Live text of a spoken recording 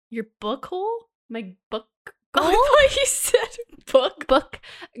Your book hole? My book Oh, goal? I thought you said book. Book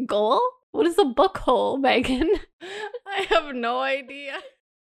goal? What is a book hole, Megan? I have no idea.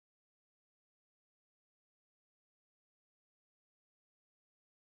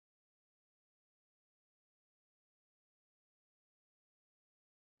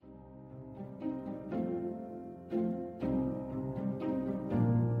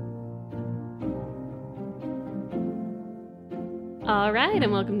 All right,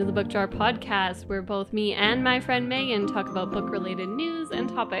 and welcome to the Book Jar Podcast, where both me and my friend Megan talk about book-related news and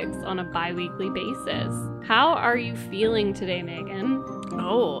topics on a bi-weekly basis. How are you feeling today, Megan?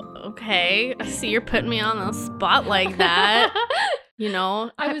 Oh, okay. I see you're putting me on the spot like that. You know,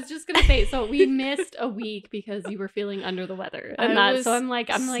 I was just gonna say, so we missed a week because you were feeling under the weather, and so I'm like,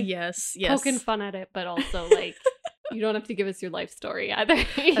 yes, poking fun at it, but also like, you don't have to give us your life story either.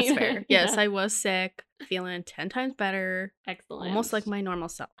 That's fair. Yes, Yeah. I was sick, feeling 10 times better, Excellent. almost like my normal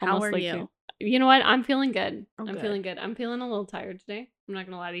self. How Almost are like you? You know what? I'm feeling good. Oh, I'm good. feeling good. I'm feeling a little tired today. I'm not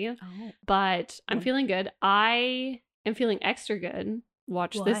gonna lie to you, Oh, but I'm Why? feeling good. I am feeling extra good.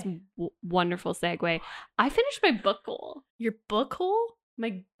 Watch this Why? wonderful segue. I finished my book goal. your book hole?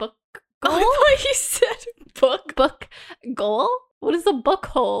 My book Oh, goal? I thought you said book. Book goal? What is a book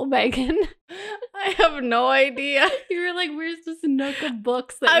hole, Megan? I have no idea. You were like, "Where's this nook of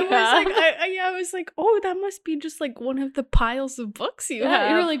books that I you was have?" like, I was like, oh, that must be just like one of the piles of books you Yeah, have.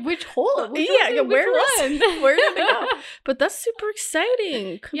 you were like, "Which hole? Which Yeah, one? where Which was- one? where did it go? But that's super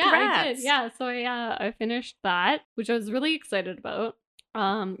exciting. Congrats. Yeah, I did. Yeah, so I finished that, which I was really excited about.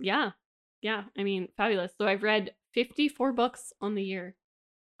 Yeah. I mean, fabulous. So I've read 54 books on the year.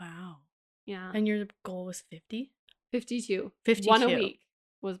 Wow. Yeah, And your goal was 50? 52. 52. One a week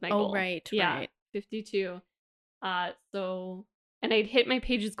was my goal. Oh, right, Yeah, right. 52. So, and I'd hit my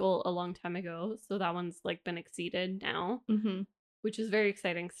pages goal a long time ago, so that one's like been exceeded now, Mm-hmm. which is very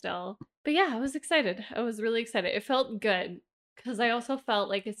exciting still. But yeah, I was excited. I was really excited. It felt good because I also felt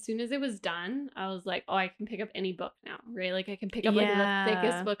like as soon as it was done, I was like, oh, I can pick up any book now, right? Like I can pick up like the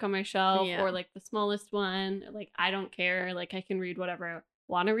thickest Yeah. book on my shelf Yeah. or like the smallest one. Like I don't care. Like I can read whatever I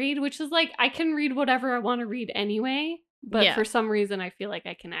want to read, which is like I can read whatever I want to read anyway. But Yeah. for some reason, I feel like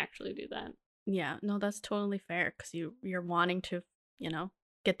I can actually do that. Yeah, no, that's totally fair because you're wanting to,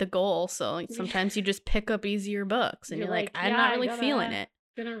 get the goal. So sometimes you just pick up easier books and you're like, I'm "Yeah, not I really feeling it.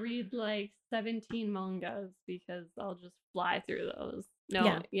 Gonna read like 17 mangas because I'll just fly through those.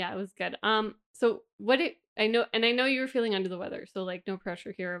 No, yeah, it was good. So I know you were feeling under the weather, so like no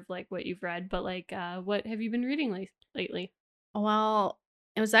pressure here of like what you've read, but like what have you been reading lately? Well,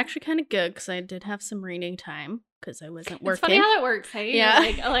 it was actually kind of good because I did have some reading time because I wasn't working. It's funny how that works, hey? Yeah.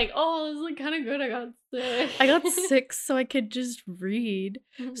 You're like, oh, this is like kind of good. I got sick. I got sick so I could just read.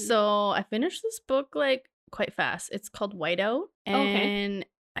 Mhm. So I finished this book like quite fast. It's called Whiteout. Okay. And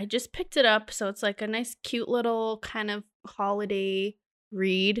I just picked it up. So it's like a nice, cute little kind of holiday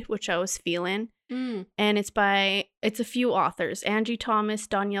read, which I was feeling. Mm. And it's a few authors: Angie Thomas,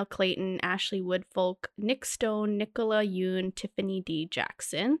 Danielle Clayton, Ashley Woodfolk, Nick Stone, Nicola Yoon, Tiffany D.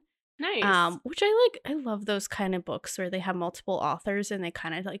 Jackson. Nice. Which I like. I love those kind of books where they have multiple authors and they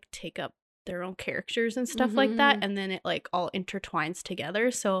kind of like take up their own characters and stuff like that, Mhm. and then it like all intertwines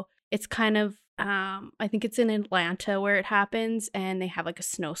together. So it's kind of I think it's in Atlanta where it happens, and they have like a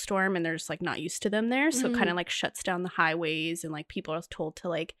snowstorm and they're just like not used to them there, so it kind of like shuts down the highways and like people are told to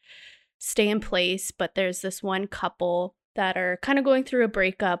like stay in place. But there's this one couple that are kind of going through a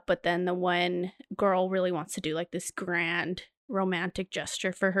breakup, but then the one girl really wants to do like this grand romantic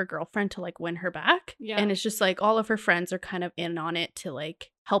gesture for her girlfriend to like win her back. Yeah. And it's just like all of her friends are kind of in on it to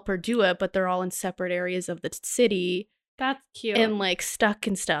like help her do it, but they're all in separate areas of the city That's cute. and like stuck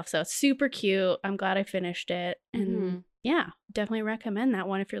and stuff. So it's super cute. I'm glad I finished it. And Mhm. yeah, definitely recommend that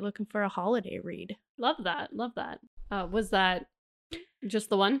one if you're looking for a holiday read. Love that. Love that. Was that just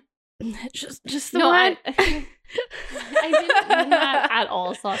the one? just the No, one. I didn't mean that at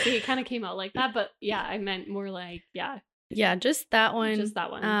all, Saucy. It kind of came out like that, but yeah, I meant more like, yeah, Yeah, just that one. just that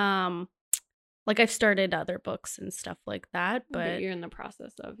one. Like I've started other books and stuff like that, but you're in the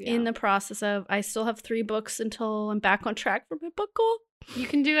process of, yeah. in the process of, I still have 3 books until I'm back on track for my book goal. You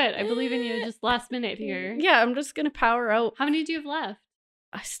can do it. I believe in you. Just last minute here. Yeah, I'm just gonna power out. How many do you have left?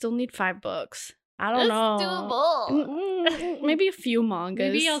 I still need 5 books. I don't It's know. doable. Maybe a few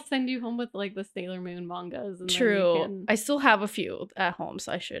mangas. Maybe I'll send you home with like the Sailor Moon mangas. And True. Then you can... I still have a few at home,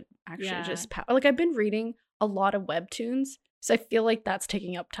 so I should actually Yeah. just like I've been reading a lot of webtoons, so I feel like that's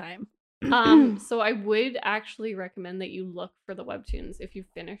taking up time. So I would actually recommend that you look for the webtoons if you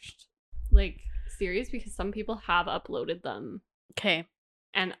finished like series, because some people have uploaded them. Okay.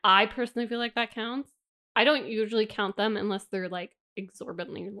 And I personally feel like that counts. I don't usually count them unless they're like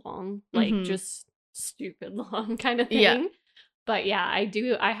exorbitantly long, like just stupid long kind of thing. Yeah. But yeah,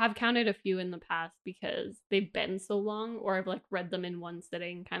 I have counted a few in the past because they've been so long, or I've like read them in one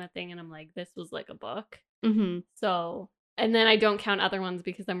sitting kind of thing, and I'm like, this was like a book. So, and then I don't count other ones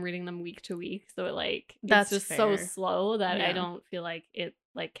because I'm reading them week to week. So it like, That's it's just fair. so slow that I don't feel like it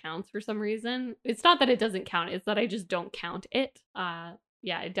like counts for some reason. It's not that it doesn't count, it's that I just don't count it.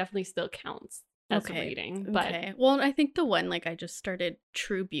 Yeah, it definitely still counts as a reading. But well, I think the one like I just started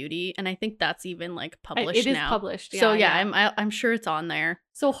True Beauty, and I think that's even like published now. It is published. Yeah, so yeah, I'm sure it's on there.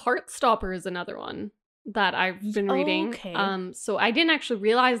 So Heartstopper is another one that I've been reading. Okay. So I didn't actually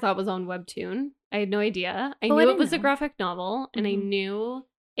realize that was on Webtoon. I had no idea. I knew it was a graphic novel, and I knew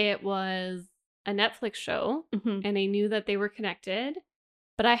it was a Netflix show, and I knew that they were connected.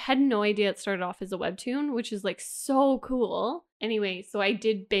 But I had no idea it started off as a webtoon, which is like so cool. Anyway, so I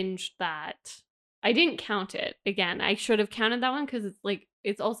did binge that. I didn't count it. Again, I should have counted that one because it's like,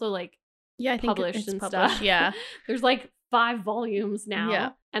 it's also like published and stuff. Yeah. There's like 5 volumes now. Yeah.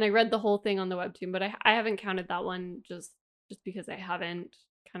 And I read the whole thing on the webtoon, but I haven't counted that one just because I haven't,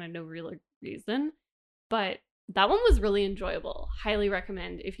 kind of no real reason. But that one was really enjoyable. Highly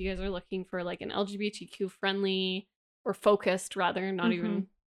recommend if you guys are looking for like an LGBTQ friendly or focused rather, not even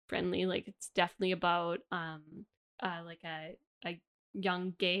friendly. Like it's definitely about like a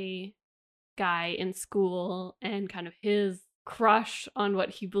young gay guy in school and kind of his crush on what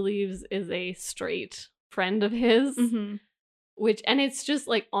he believes is a straight friend of his. Which, and it's just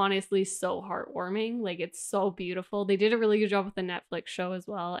like honestly so heartwarming. Like it's so beautiful. They did a really good job with the Netflix show as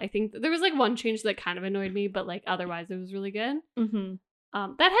well. I think there was like one change that kind of annoyed me, but like otherwise it was really good.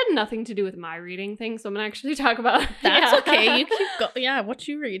 That had nothing to do with my reading thing, so I'm gonna actually talk about that's okay. You keep going. Yeah, what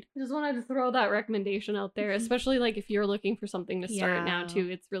you read. I just wanted to throw that recommendation out there, especially like if you're looking for something to start now too.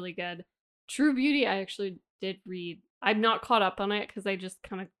 It's really good. True Beauty, I actually did read. I'm not caught up on it because I just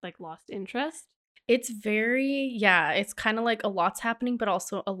kind of like lost interest. It's very, it's kind of like a lot's happening, but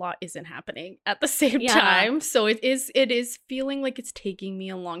also a lot isn't happening at the same time. So it is feeling like it's taking me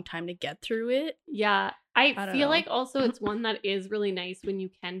a long time to get through it. Yeah. I feel like also it's one that is really nice when you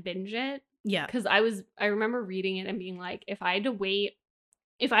can binge it. Yeah. Because I remember reading it and being like, if I had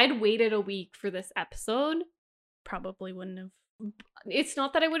waited a week for this episode, probably wouldn't have. It's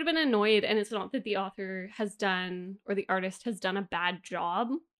not that I would have been annoyed, and it's not that the author has done or the artist has done a bad job.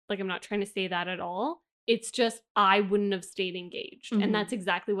 Like, I'm not trying to say that at all. It's just I wouldn't have stayed engaged. And that's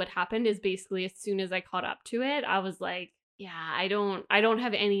exactly what happened. Is basically as soon as I caught up to it, I was like, yeah, I don't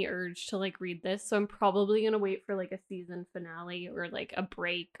have any urge to like read this. So I'm probably going to wait for like a season finale or like a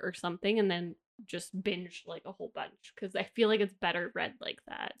break or something and then just binge like a whole bunch because I feel like it's better read like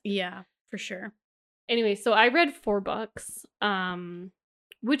that. Yeah, for sure. Anyway, so I read 4 books,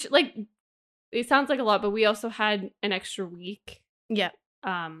 which like it sounds like a lot, but we also had an extra week. Yeah.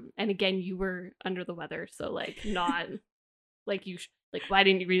 And again, you were under the weather, so like not like you like why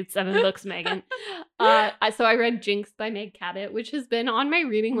didn't you read 7 books, Megan? So I read Jinx by Meg Cabot, which has been on my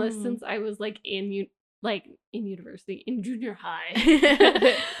reading list since I was like in university, in junior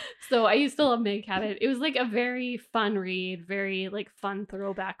high. So I used to love Meg Cabot. It was like a very fun read, very like fun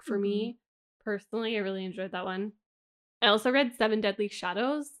throwback for me personally. I really enjoyed that one. I also read 7 Deadly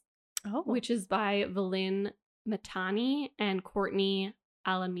Shadows, which is by Valin Matani and Courtney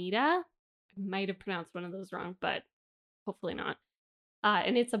Alameda. I might have pronounced one of those wrong, but hopefully not.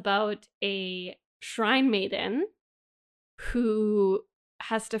 And it's about a shrine maiden who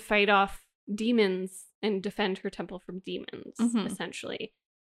has to fight off demons and defend her temple from demons, essentially.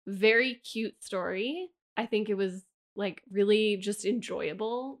 Very cute story. I think it was like really just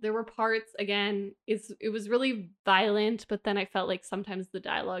enjoyable. There were parts, again, it was really violent, but then I felt like sometimes the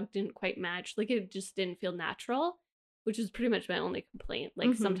dialogue didn't quite match. Like it just didn't feel natural, which is pretty much my only complaint.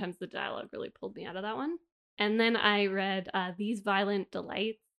 Like sometimes the dialogue really pulled me out of that one. And then I read These Violent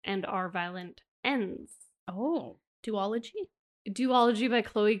Delights and Our Violent Ends. Oh, duology? Duology by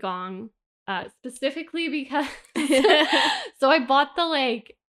Chloe Gong. Specifically because so I bought the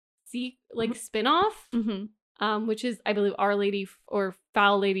spin-off, which is, I believe, Our Lady or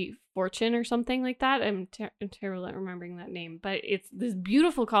Foul Lady Fortune or something like that. I'm terrible at remembering that name, but it's this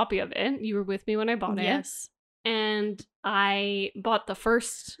beautiful copy of it. You were with me when I bought it. Yes. And I bought the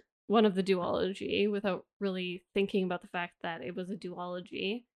first one of the duology without really thinking about the fact that it was a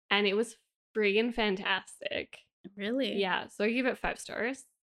duology. And it was friggin' fantastic. Really? Yeah. So I gave it 5 stars.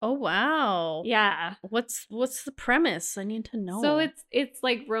 Oh, wow. Yeah. What's the premise? I need to know. So it's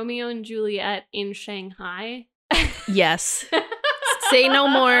like Romeo and Juliet in Shanghai. Yes. Say no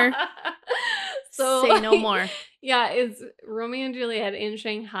more. Say no more. Yeah, it's Romeo and Juliet in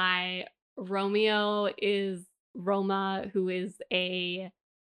Shanghai. Romeo is Roma, who is the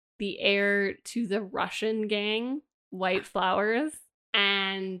heir to the Russian gang, White Flowers,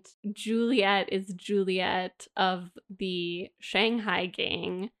 and Juliet is Juliet of the Shanghai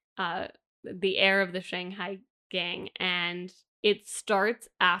gang, the heir of the Shanghai gang, and it starts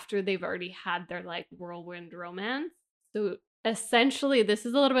after they've already had their like whirlwind romance. So essentially, this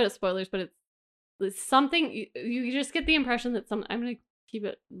is a little bit of spoilers, but it's something you just get the impression that I'm gonna keep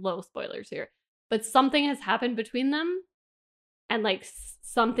it low spoilers here, but something has happened between them, and like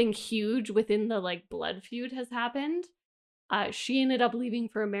something huge within the like blood feud has happened. She ended up leaving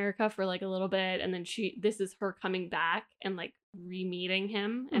for America for like a little bit, and then this is her coming back and like re-meeting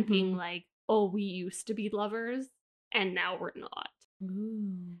him and being like, oh, we used to be lovers and now we're not.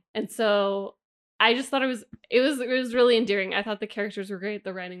 Ooh. And so I just thought it was really endearing. I thought the characters were great,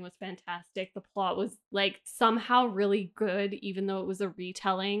 the writing was fantastic, the plot was like somehow really good, even though it was a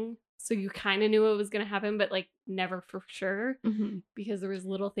retelling. So you kind of knew what was going to happen, but like never for sure, because there was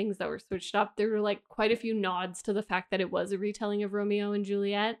little things that were switched up. There were like quite a few nods to the fact that it was a retelling of Romeo and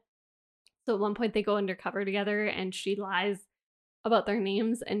Juliet. So at one point they go undercover together and she lies about their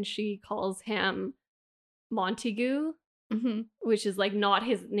names and she calls him Montague, which is like not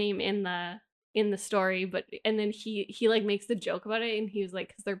his name in the story, but and then he like makes a joke about it, and he was like,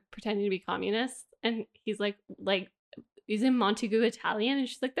 because they're pretending to be communists, and he's like isn't Montague Italian? And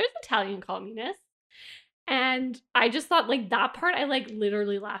she's like, there's Italian communists. And I just thought like that part, I like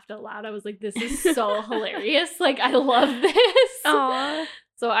literally laughed out loud. I was like, this is so hilarious. Like, I love this. Aww.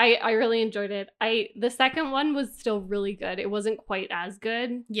 So I really enjoyed it. The second one was still really good. It wasn't quite as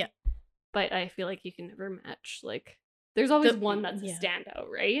good. Yeah. But I feel like you can never match. Like, there's always one that's a standout,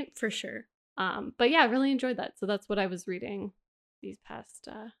 right? For sure. But yeah, I really enjoyed that. So that's what I was reading these past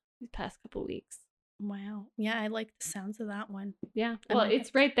couple weeks. Wow. Yeah, I like the sounds of that one. Yeah. Well,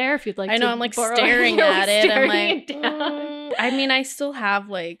 it's right there if you'd like to. I know, I'm like staring at it. I'm like, I mean, I still have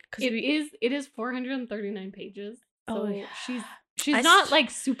like, because it is 439 pages. So yeah. she's not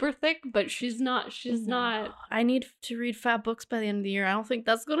like super thick, but she's not. I need to read fat books by the end of the year. I don't think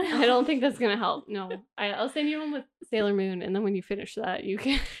that's gonna help. I don't think that's gonna help. No, I'll send you one with Sailor Moon, and then when you finish that, you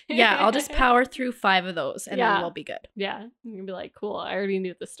can. Yeah, I'll just power through 5 of those, and then we'll be good. Yeah, you can be like, cool. I already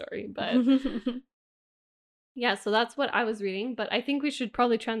knew the story, but. Yeah, so that's what I was reading, but I think we should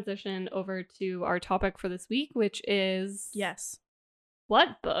probably transition over to our topic for this week, which is yes.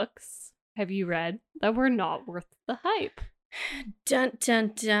 What books have you read that were not worth the hype? Dun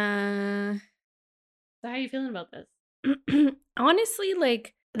dun dun. So how are you feeling about this? Honestly,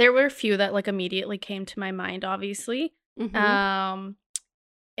 like there were a few that like immediately came to my mind, obviously.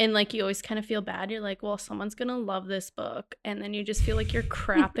 And like you always kind of feel bad. You're like, well, someone's gonna love this book, and then you just feel like you're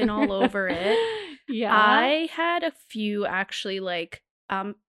crapping all over it. Yeah. I had a few actually, like I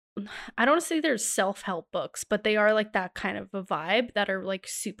don't want to say they're self-help books, but they are like that kind of a vibe that are like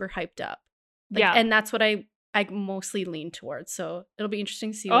super hyped up. Like, yeah. And that's what I mostly lean towards. So it'll be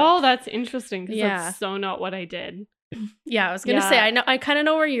interesting to see. That's interesting, because that's so not what I did. Yeah, I was gonna say I kind of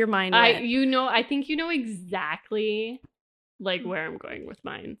know where your mind went. I think you know exactly like where I'm going with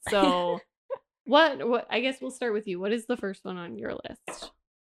mine. So what I guess we'll start with you. What is the first one on your list?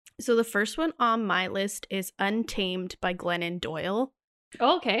 So the first one on my list is Untamed by Glennon Doyle.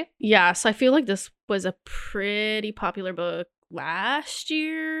 Oh, okay. Yeah, so I feel like this was a pretty popular book last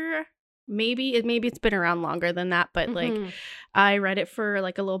year. Maybe it's been around longer than that, but like I read it for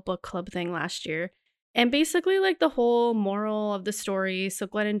like a little book club thing last year. And basically like the whole moral of the story, so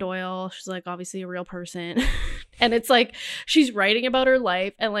Glennon Doyle, she's like obviously a real person. And it's like she's writing about her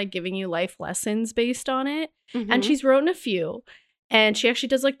life and like giving you life lessons based on it. And she's written a few. And she actually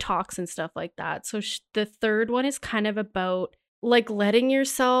does like talks and stuff like that. So the third one is kind of about like letting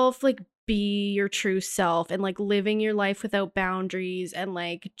yourself like be your true self and like living your life without boundaries and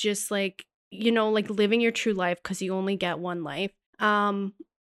like just like, you know, like living your true life because you only get one life. I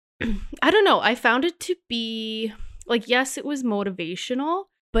don't know. I found it to be like, yes, it was motivational,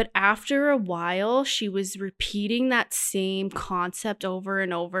 but after a while, she was repeating that same concept over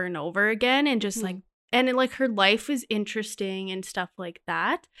and over and over again. And just like, and it, like her life was interesting and stuff like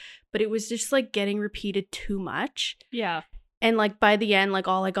that, but it was just like getting repeated too much. Yeah. And like by the end, like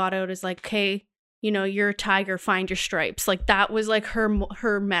all I got out is like, okay, you know, you're a tiger, find your stripes. Like that was like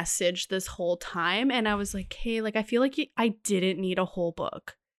her message this whole time. And I was like, hey, like I feel like I didn't need a whole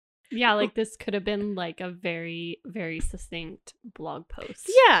book. Yeah, like this could have been like a very, very succinct blog post.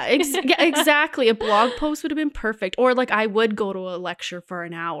 Yeah, exactly. A blog post would have been perfect. Or like I would go to a lecture for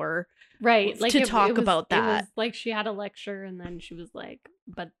an hour. Right. Like to talk about that. It was like she had a lecture and then she was like,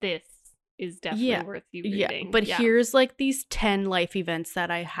 but this is definitely worth you reading. Yeah, but here's like these 10 life events that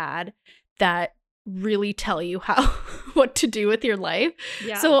I had that really tell you how what to do with your life.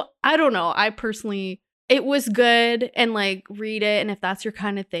 Yeah. So I don't know. I personally, it was good, and like read it, and if that's your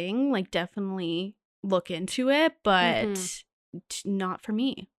kind of thing, like definitely look into it, but not for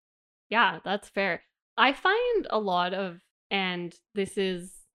me. Yeah, that's fair. I find a lot of, and this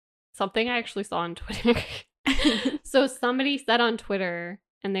is something I actually saw on Twitter. So somebody said on Twitter,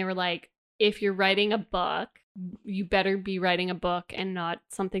 and they were like, if you're writing a book, you better be writing a book and not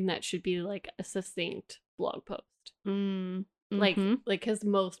something that should be like a succinct blog post. Like, because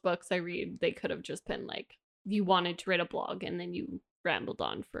most books I read, they could have just been like, you wanted to write a blog and then you rambled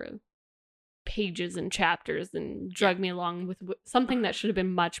on for pages and chapters and drug me along with something that should have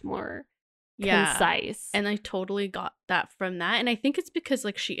been much more concise. And I totally got that from that. And I think it's because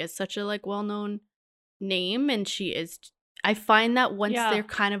like she is such a like well-known name, and I find that once they're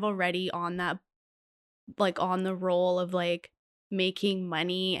kind of already on that, like on the roll of like making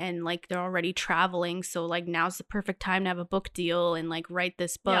money, and like they're already traveling, so like now's the perfect time to have a book deal and like write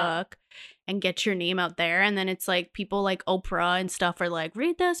this book and get your name out there. And then it's like people like Oprah and stuff are like,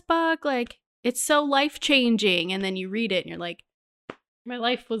 read this book, like it's so life-changing, and then you read it and you're like, my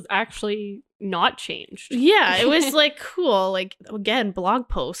life was actually not changed. Yeah, it was like cool, like again, blog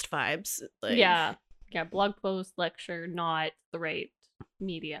post vibes. Like, yeah, blog post, lecture, not the right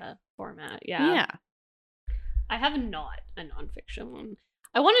media format. Yeah. I have not a nonfiction one.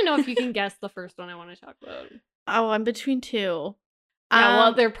 I want to know if you can guess the first one I want to talk about. Oh, I'm between two. Yeah,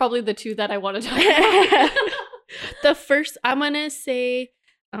 well, they're probably the two that I want to talk about. The first, I'm going to say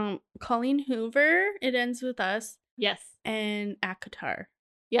Colleen Hoover, It Ends With Us. Yes. And ACOTAR.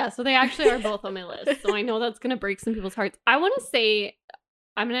 Yeah, so they actually are both on my list. So I know that's going to break some people's hearts. I want to say,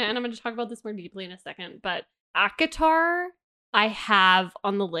 I'm going to talk about this more deeply in a second, but ACOTAR I have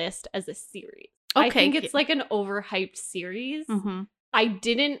on the list as a series. Okay. I think it's like an overhyped series. I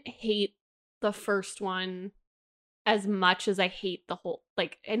didn't hate the first one as much as I hate the whole,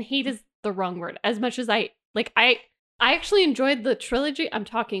 like, and hate is the wrong word, as much as I actually enjoyed the trilogy. I'm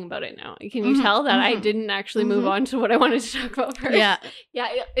talking about it now. Can you tell that I didn't actually move on to what I wanted to talk about first? Yeah. Yeah,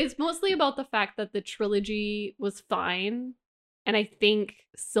 it's mostly about the fact that the trilogy was fine. And I think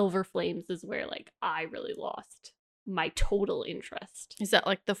Silver Flames is where, like, I really lost my total interest. Is that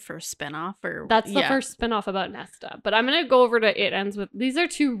like the first spinoff, or that's the first spinoff about Nesta? But I'm gonna go over to It Ends With. These are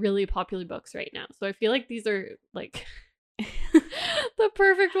two really popular books right now, so I feel like these are like the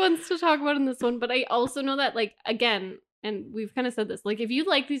perfect ones to talk about in this one. But I also know that, like, again, and we've kind of said this, like, if you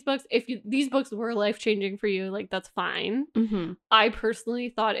like these books, these books were life-changing for you, like, that's fine. I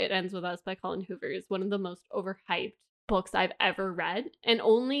personally thought It Ends With Us by Colleen Hoover is one of the most overhyped books I've ever read, and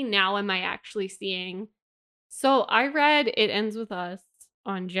only now am I actually seeing. So I read It Ends With Us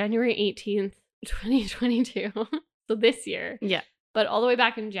on January 18th, 2022. So this year. Yeah. But all the way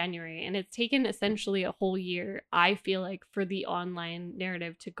back in January. And it's taken essentially a whole year, I feel like, for the online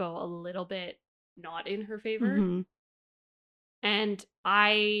narrative to go a little bit not in her favor. And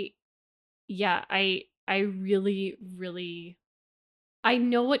I really, really, I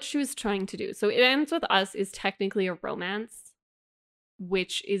know what she was trying to do. So It Ends With Us is technically a romance,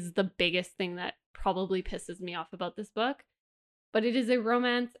 which is the biggest thing that probably pisses me off about this book. But it is a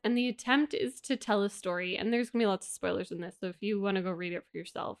romance, and the attempt is to tell a story, and there's gonna be lots of spoilers in this, so if you want to go read it for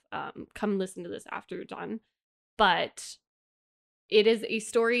yourself, come listen to this after you're done. But it is a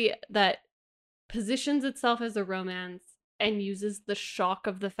story that positions itself as a romance and uses the shock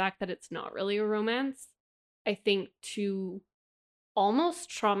of the fact that it's not really a romance, I think, to almost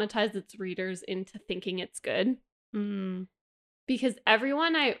traumatize its readers into thinking it's good. Because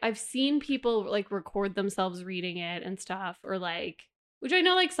everyone, I've seen people like record themselves reading it and stuff, or like, which I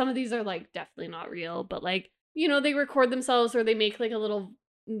know like some of these are like definitely not real, but like, you know, they record themselves, or they make like a little,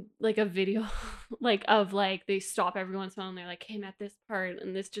 like a video like of like, they stop every once in a while and they're like, hey, I'm at this part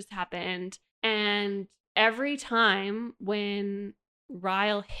and this just happened. And every time when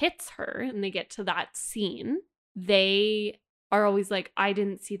Ryle hits her and they get to that scene, they are always like, I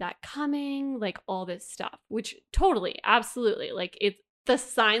didn't see that coming, like all this stuff, which totally, absolutely, like, it's, the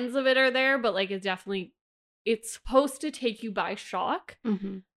signs of it are there, but like it's supposed to take you by shock.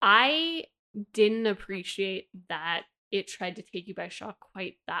 I didn't appreciate that it tried to take you by shock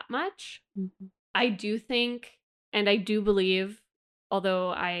quite that much. I do think, and I do believe,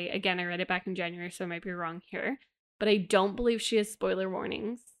 although I read it back in January, so I might be wrong here, but I don't believe she has spoiler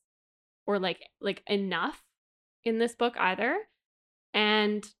warnings or like enough in this book either.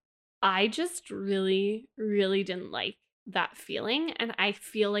 And I just really, really didn't like that feeling. And I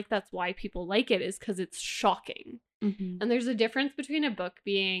feel like that's why people like it, is because it's shocking. And there's a difference between a book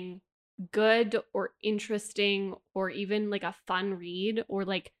being good or interesting or even like a fun read, or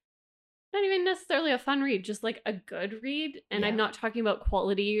like not even necessarily a fun read, just like a good read. And I'm not talking about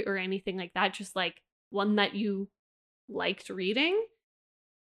quality or anything like that, just like one that you liked reading.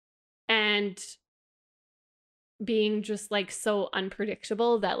 And being just like so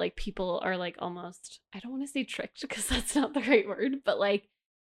unpredictable that like people are like almost, I don't want to say tricked because that's not the right word, but like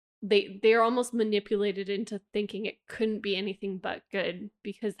they're almost manipulated into thinking it couldn't be anything but good,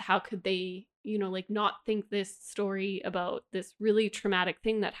 because how could they, you know, like not think this story about this really traumatic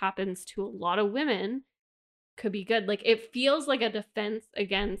thing that happens to a lot of women could be good. Like it feels like a defense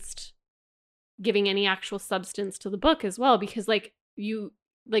against giving any actual substance to the book as well, because like you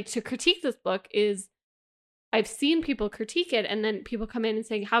like to critique this book is, I've seen people critique it and then people come in and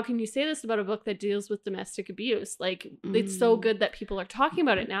saying, how can you say this about a book that deals with domestic abuse? Like, it's so good that people are talking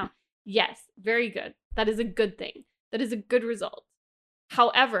about it now. Yes, very good. That is a good thing. That is a good result.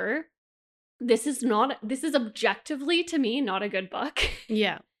 However, this is objectively to me not a good book.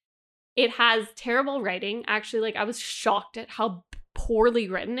 Yeah. It has terrible writing. Actually, like I was shocked at how poorly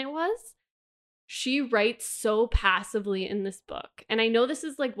written it was. She writes so passively in this book. And I know this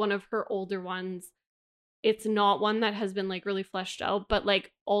is like one of her older ones. It's not one that has been like really fleshed out, but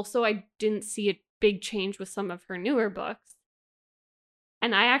like also I didn't see a big change with some of her newer books.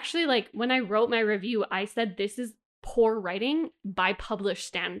 And I actually like when I wrote my review, I said this is poor writing by published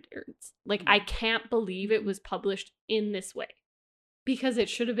standards. Like I can't believe it was published in this way, because it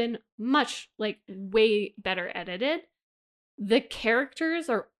should have been much like way better edited. The characters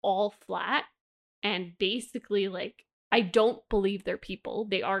are all flat and basically like I don't believe they're people.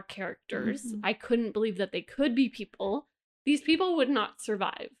 They are characters. Mm-hmm. I couldn't believe that they could be people. These people would not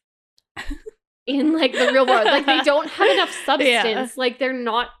survive in like the real world. Like they don't have enough substance. Yeah. Like they're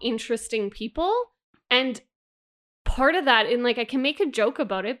not interesting people. And part of that, and like I can make a joke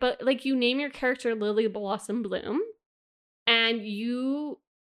about it, but like you name your character Lily Blossom Bloom and you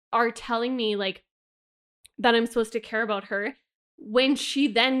are telling me like that I'm supposed to care about her when she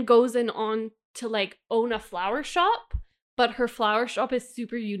then goes in on to like own a flower shop, but her flower shop is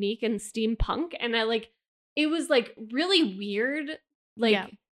super unique and steampunk. And I like, it was like really weird, like,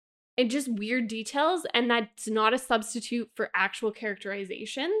 and just weird details. And that's not a substitute for actual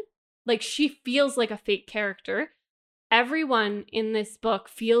characterization. Like she feels like a fake character. Everyone in this book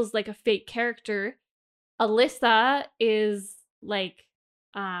feels like a fake character. Alyssa is like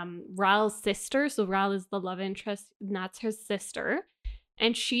Ral's sister. So Ral is the love interest, and that's her sister.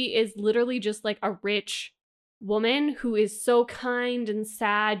 And she is literally just like a rich woman who is so kind and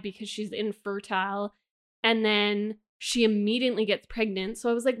sad because she's infertile. And then she immediately gets pregnant. So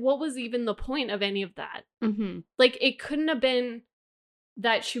I was like, what was even the point of any of that? Mm-hmm. Like, it couldn't have been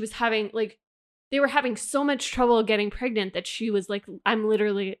that she was having, like, they were having so much trouble getting pregnant that she was like, I'm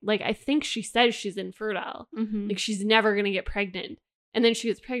literally, like, I think she says she's infertile. Mm-hmm. Like, she's never going to get pregnant. And then she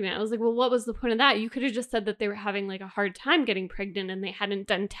gets pregnant. I was like, well, what was the point of that? You could have just said that they were having like a hard time getting pregnant and they hadn't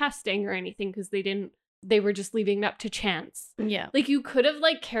done testing or anything because they were just leaving it up to chance. Yeah. Like you could have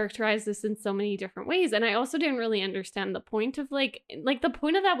like characterized this in so many different ways. And I also didn't really understand the point of like the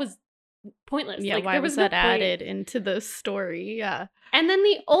point of that was pointless. Yeah, like, why was that added into the story? Yeah. And then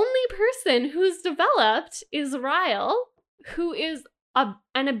the only person who's developed is Ryle, who is an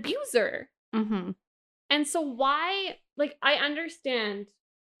abuser. Mm-hmm. And so why, like, I understand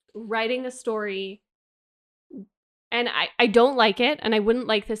writing a story, and I don't like it, and I wouldn't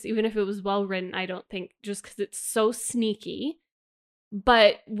like this even if it was well written, I don't think, just because it's so sneaky.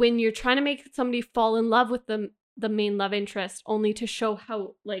 But when you're trying to make somebody fall in love with the main love interest, only to show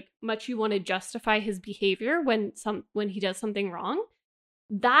how like much you want to justify his behavior when he does something wrong,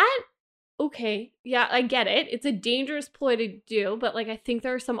 that, okay, yeah, I get it. It's a dangerous ploy to do, but like I think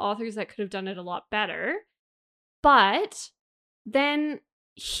there are some authors that could have done it a lot better. But then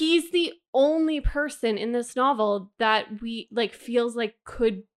he's the only person in this novel that we like feels like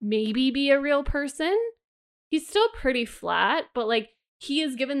could maybe be a real person. He's still pretty flat, but like he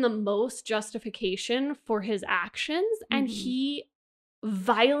is given the most justification for his actions, and he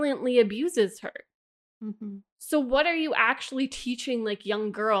violently abuses her. Mm-hmm. So what are you actually teaching like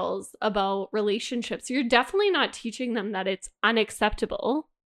young girls about relationships? You're definitely not teaching them that it's unacceptable.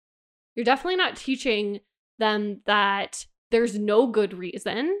 You're definitely not teaching them that there's no good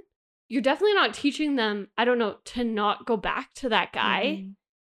reason. You're definitely not teaching them, I don't know, to not go back to that guy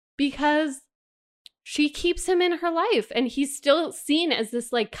because she keeps him in her life and he's still seen as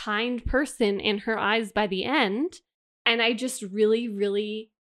this like kind person in her eyes by the end. And I just really,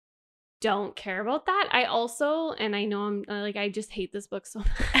 really don't care about that. I also, and I know I'm like, I just hate this book so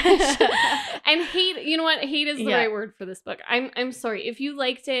much. And hate, you know what? Hate is the right word for this book. I'm sorry. If you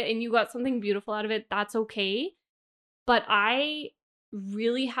liked it and you got something beautiful out of it, that's okay. But I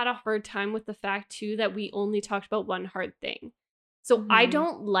really had a hard time with the fact too that we only talked about one hard thing. So I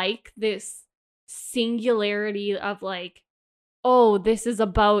don't like this singularity of like, oh, this is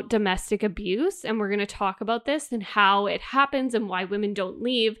about domestic abuse and we're going to talk about this and how it happens and why women don't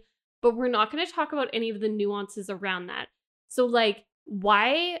leave, but we're not going to talk about any of the nuances around that. So like,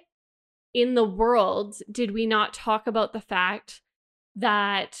 why in the world did we not talk about the fact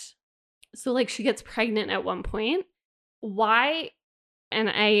that, so like she gets pregnant at one point, why, and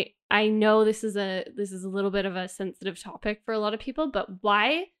I know this is a little bit of a sensitive topic for a lot of people, but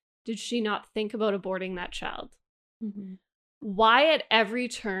why did she not think about aborting that child? Why at every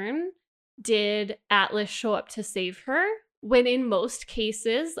turn did Atlas show up to save her when in most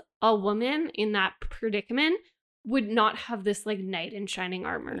cases a woman in that predicament would not have this like knight in shining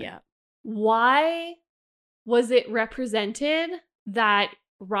armor? Yeah. Why was it represented that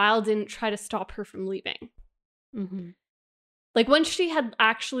Ryle didn't try to stop her from leaving? Like when she had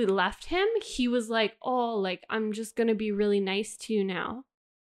actually left him, he was like, oh, like, I'm just going to be really nice to you now.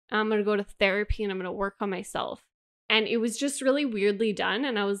 I'm going to go to therapy and I'm going to work on myself. And it was just really weirdly done.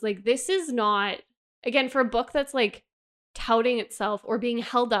 And I was like, this is not, again, for a book that's like touting itself or being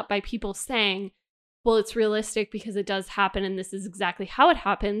held up by people saying, well, it's realistic because it does happen and this is exactly how it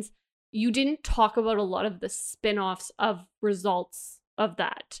happens. You didn't talk about a lot of the spin-offs of results of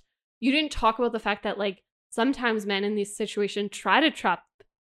that. You didn't talk about the fact that like sometimes men in these situations try to trap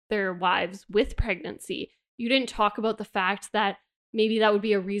their wives with pregnancy. You didn't talk about the fact that maybe that would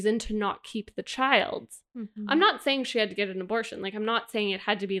be a reason to not keep the child. I'm not saying she had to get an abortion. Like, I'm not saying it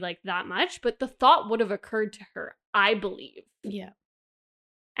had to be like that much, but the thought would have occurred to her, I believe. Yeah.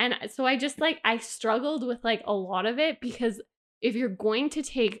 And so I just like, I struggled with like a lot of it because if you're going to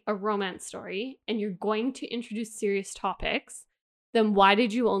take a romance story and you're going to introduce serious topics, then why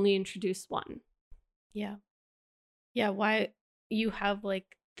did you only introduce one? Yeah. Yeah. Why you have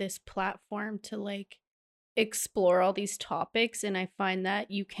like this platform to like explore all these topics, and I find that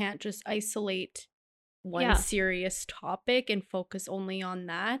you can't just isolate one serious topic and focus only on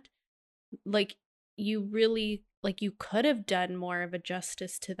that. Like you really, like you could have done more of a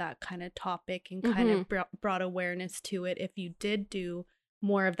justice to that kind of topic and kind of brought awareness to it if you did do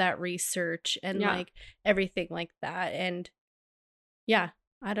more of that research and like everything like that. And yeah,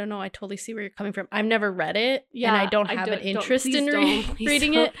 I don't know. I totally see where you're coming from. I've never read it, and I don't have an interest in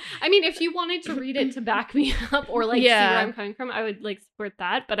reading it. I mean, if you wanted to read it to back me up or like see where I'm coming from, I would like support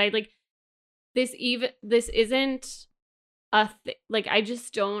that. But I like this isn't a thing. Like, I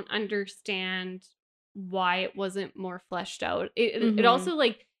just don't understand why it wasn't more fleshed out. It also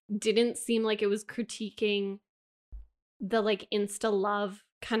like didn't seem like it was critiquing the like insta love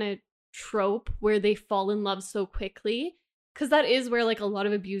kind of trope where they fall in love so quickly. Because that is where, like, a lot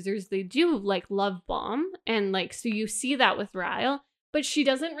of abusers, they do, like, love bomb. And, like, so you see that with Ryle. But she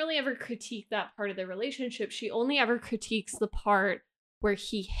doesn't really ever critique that part of the relationship. She only ever critiques the part where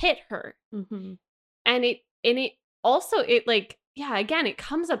he hit her. And it also, like, yeah, again, it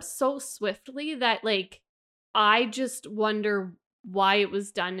comes up so swiftly that, like, I just wonder why it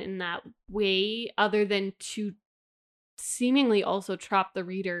was done in that way other than to seemingly also trap the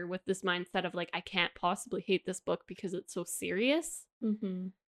reader with this mindset of like, I can't possibly hate this book because it's so serious.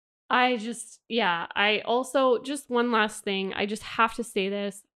 I also, just one last thing, I just have to say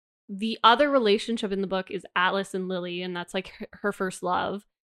this. The other relationship in the book is Atlas and Lily, and that's like her first love.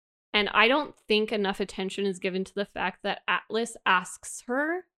 And I don't think enough attention is given to the fact that Atlas asks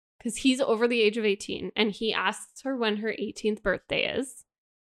her, because he's over the age of 18, and he asks her when her 18th birthday is.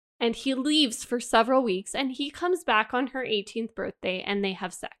 And he leaves for several weeks and he comes back on her 18th birthday and they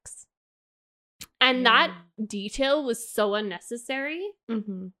have sex. And that detail was so unnecessary.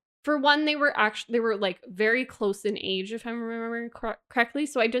 For one, they were like very close in age, if I'm remembering correctly.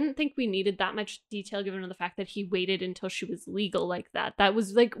 So I didn't think we needed that much detail given the fact that he waited until she was legal like that. That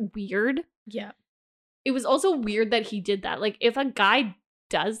was like weird. Yeah. It was also weird that he did that. Like if a guy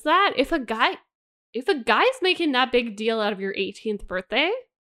does that, if a guy's making that big deal out of your 18th birthday,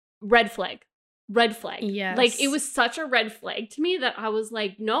 red flag. Yes. Like it was such a red flag to me that I was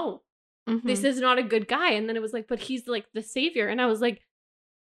like, no, this is not a good guy. And then it was like, but he's like the savior. And I was like,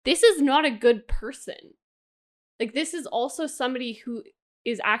 this is not a good person. Like this is also somebody who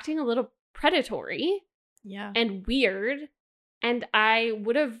is acting a little predatory and weird. And I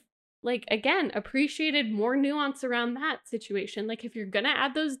would have like, again, appreciated more nuance around that situation. Like if you're going to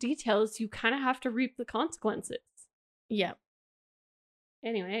add those details, you kind of have to reap the consequences. Yeah.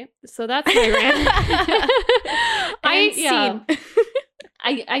 Anyway, so that's my rant.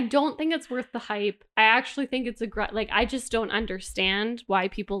 I don't think it's worth the hype. I actually think it's I just don't understand why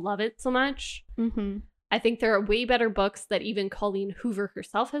people love it so much. I think there are way better books that even Colleen Hoover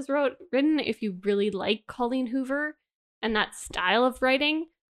herself has written, if you really like Colleen Hoover and that style of writing,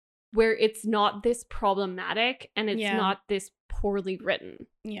 where it's not this problematic and it's not this poorly written.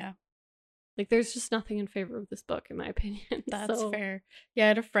 Yeah. Like, there's just nothing in favor of this book, in my opinion. That's fair. Yeah, I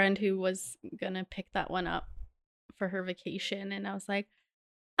had a friend who was gonna pick that one up for her vacation, and I was like,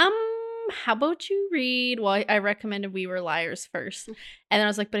 how about you read? Well, I recommended We Were Liars first. And then I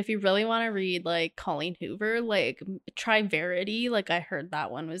was like, but if you really want to read, like, Colleen Hoover, like, try Verity. Like, I heard that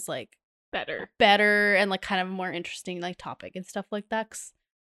one was, like, better and, like, kind of a more interesting, like, topic and stuff like that.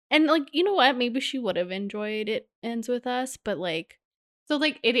 And, like, you know what? Maybe she would have enjoyed It Ends With Us, but, like... So,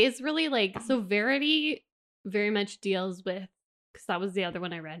 like, it is really, like... So, Verity very much deals with... Because that was the other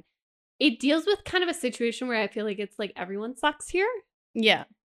one I read. It deals with kind of a situation where I feel like it's, like, everyone sucks here. Yeah.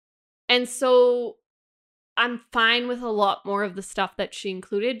 And so I'm fine with a lot more of the stuff that she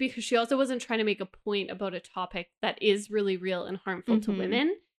included, because she also wasn't trying to make a point about a topic that is really real and harmful to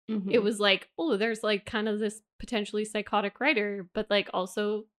women. It was like, oh, there's, like, kind of this potentially psychotic writer, but, like,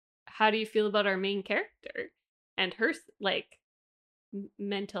 also, how do you feel about our main character and her, like,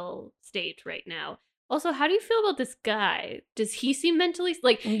 mental state right now? Also, how do you feel about this guy? Does he seem mentally...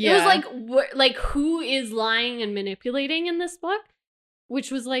 Like, it was like, who is lying and manipulating in this book?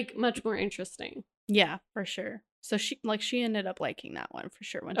 Which was, like, much more interesting. Yeah, for sure. So she ended up liking that one for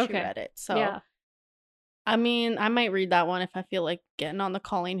sure when she read it. So yeah. I mean, I might read that one if I feel like getting on the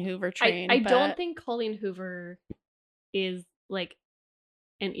Colleen Hoover train. I don't think Colleen Hoover is, like,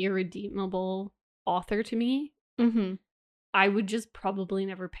 an irredeemable author to me. I would just probably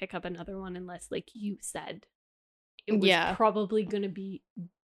never pick up another one unless, like you said, it was probably going to be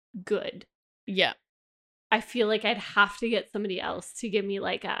good. Yeah. I feel like I'd have to get somebody else to give me,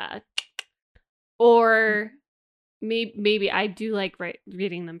 like, a... Or maybe I do like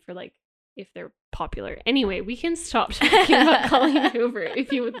reading them for, like, if they're popular. Anyway, we can stop talking about Colleen Hoover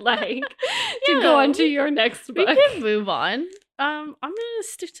if you would like to go on to your next book. We can move on. I'm going to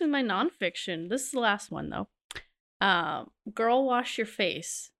stick to my nonfiction. This is the last one, though. Girl Wash Your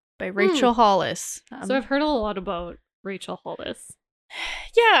Face by Rachel Hollis. So I've heard a lot about Rachel Hollis.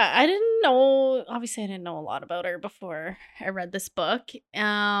 Yeah, I didn't know a lot about her before I read this book.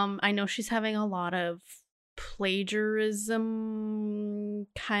 I know she's having a lot of plagiarism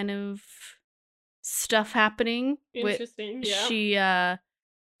kind of stuff happening. Interesting, So she has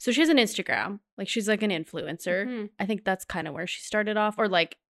an Instagram. Like, she's like an influencer. I think that's kind of where she started off. Or,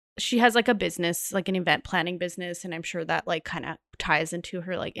 like, she has, like, a business, like an event planning business, and I'm sure that, like, kind of ties into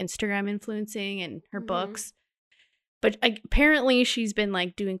her, like, Instagram influencing and her books. But apparently she's been,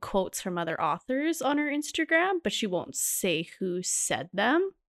 like, doing quotes from other authors on her Instagram, but she won't say who said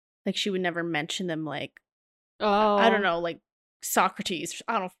them. Like, she would never mention them, like, I don't know, like Socrates.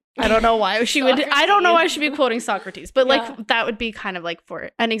 I don't know why she would. I don't know why she'd be quoting Socrates, but like that would be kind of like for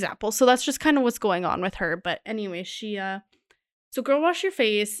an example. So that's just kind of what's going on with her. But anyway, so Girl Wash Your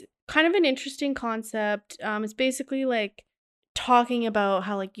Face, kind of an interesting concept. It's basically like talking about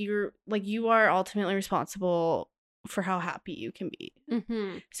how, like, you are ultimately responsible for how happy you can be.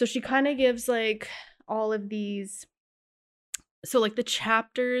 So she kind of gives, like, all of these, so, like, the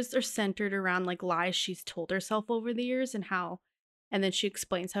chapters are centered around, like, lies she's told herself over the years and then she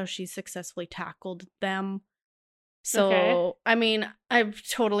explains how she successfully tackled them. So I mean, I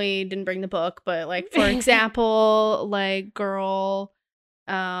totally didn't bring the book, but, like, for example, like, girl,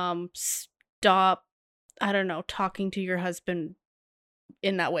 stop, I don't know, talking to your husband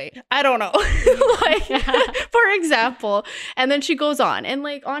in that way. I don't know. Like, for example. And then she goes on. And,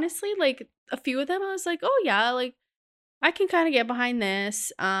 like, honestly, like, a few of them I was like, oh yeah, like, I can kind of get behind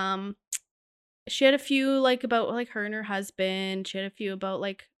this. She had a few, like, about, like, her and her husband. She had a few about,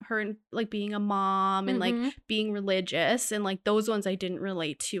 like, her and, like, being a mom and like being religious, and, like, those ones I didn't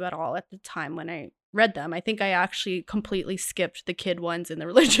relate to at all at the time when I read them. I think I actually completely skipped the kid ones and the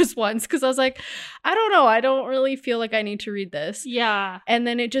religious ones because I was like, I don't know, I don't really feel like I need to read this. Yeah. And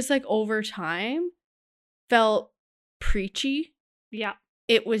then it just, like, over time felt preachy. Yeah.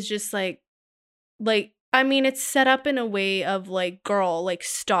 It was just like I mean, it's set up in a way of, like, girl, like,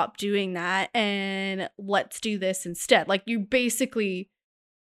 stop doing that and let's do this instead. Like, you basically,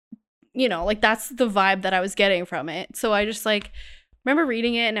 you know, like, that's the vibe that I was getting from it. So I just, like, remember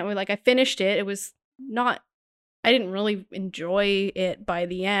reading it and it was like, I finished it. It was not, I didn't really enjoy it by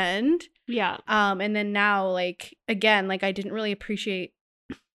the end. Yeah. And then now, like, again, like, I didn't really appreciate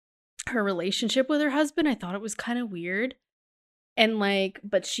her relationship with her husband. I thought it was kind of weird. And, like,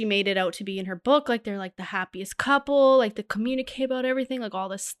 but she made it out to be in her book, like, they're, like, the happiest couple, like, they communicate about everything, like, all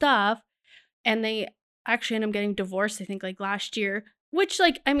this stuff. And they actually end up getting divorced, I think, like, last year. Which,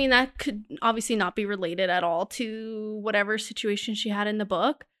 like, I mean, that could obviously not be related at all to whatever situation she had in the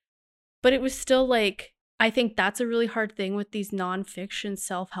book. But it was still like, I think that's a really hard thing with these nonfiction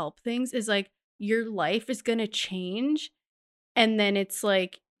self-help things is like your life is going to change. And then it's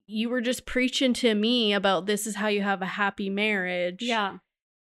like, you were just preaching to me about this is how you have a happy marriage. Yeah.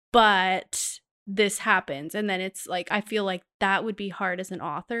 But this happens. And then it's like, I feel like that would be hard as an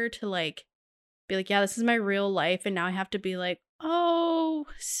author to like, be like, yeah, this is my real life. And now I have to be like, oh,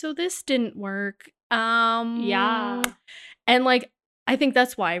 so this didn't work. Yeah. And like, I think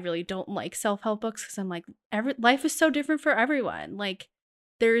that's why I really don't like self-help books because I'm like, life is so different for everyone. Like,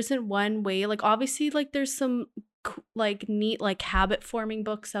 there isn't one way. Like, obviously, like there's some like neat like habit forming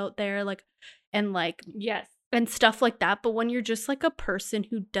books out there, like, and like yes, and stuff like that. But when you're just like a person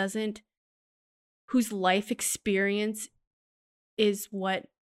whose life experience is what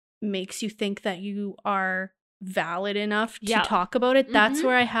makes you think that you are valid enough to talk about it, that's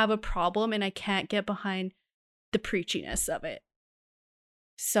where I have a problem and I can't get behind the preachiness of it.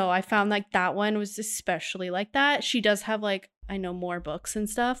 So I found like that one was especially like that. She does have like, I know, more books and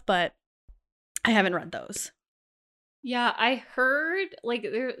stuff, but I haven't read those. Yeah, I heard like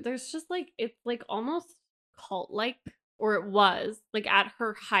there's just like it's like almost cult like, or it was like at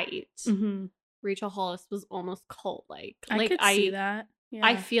her height. Mm-hmm. Rachel Hollis was almost cult like. I could see that. Yeah.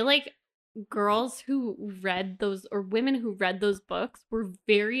 I feel like girls who read those or women who read those books were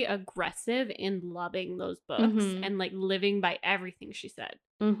very aggressive in loving those books and like living by everything she said.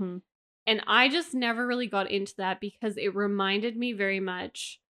 Mm-hmm. And I just never really got into that because it reminded me very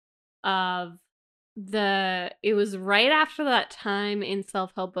much of it was right after that time in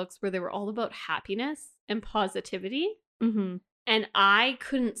self-help books where they were all about happiness and positivity. Mm-hmm. And I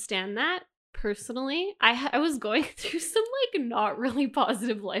couldn't stand that personally. I was going through some like not really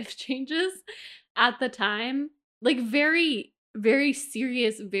positive life changes at the time. Like very, very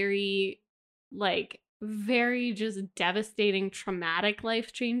serious, very like very just devastating, traumatic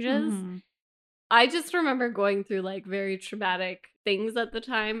life changes. Mm-hmm. I just remember going through like very traumatic things at the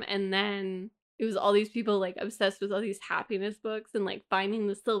time, and then it was all these people like obsessed with all these happiness books and like finding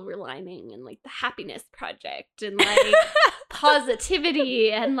the silver lining and like the happiness project and like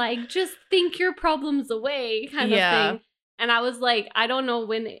positivity and like just think your problems away kind of thing. And I was like, I don't know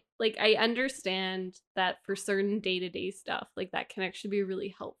like I understand that for certain day-to-day stuff, like that can actually be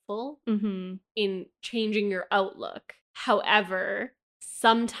really helpful in changing your outlook. However,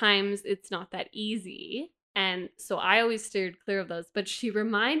 sometimes it's not that easy. And so I always steered clear of those. But she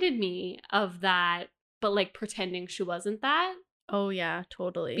reminded me of that, but like pretending she wasn't that. Oh, yeah,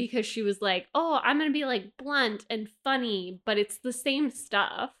 totally. Because she was like, oh, I'm going to be like blunt and funny, but it's the same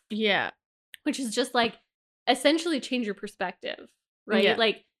stuff. Yeah. Which is just like essentially change your perspective, right? Yeah.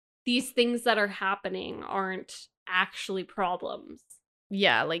 Like these things that are happening aren't actually problems.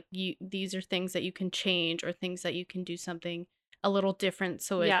 Yeah, like these are things that you can change or things that you can do something a little different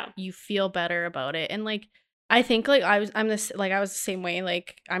so you feel better about it. And like I think like I was the same way.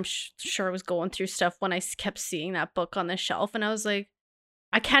 Like I'm sure I was going through stuff when I kept seeing that book on the shelf and I was like,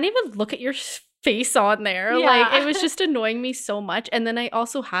 I can't even look at your face on there. Yeah. Like it was just annoying me so much. And then I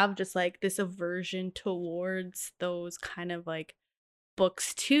also have just like this aversion towards those kind of like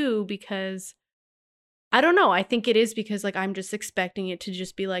books too, because I don't know. I think it is because like I'm just expecting it to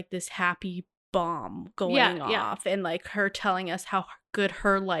just be like this happy bomb going off and like her telling us how good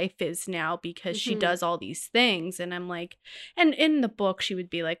her life is now because she does all these things. And I'm like, and in the book she would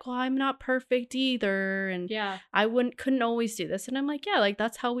be like, well, I'm not perfect either, and I couldn't always do this. And I'm like, yeah, like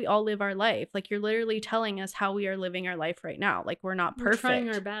that's how we all live our life. Like you're literally telling us how we are living our life right now. Like we're not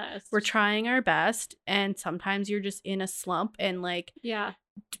perfect. We're trying our best, and sometimes you're just in a slump and like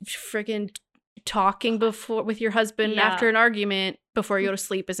freaking talking before with your husband after an argument before you go to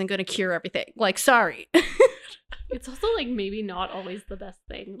sleep isn't going to cure everything. Like, sorry. It's also like maybe not always the best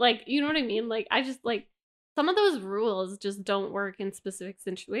thing. Like, you know what I mean? Like, I just like some of those rules just don't work in specific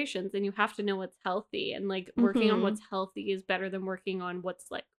situations, and you have to know what's healthy, and like working on what's healthy is better than working on what's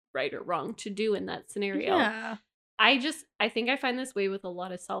like right or wrong to do in that scenario. Yeah. I think I find this way with a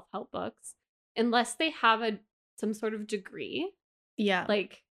lot of self-help books, unless they have some sort of degree. Yeah.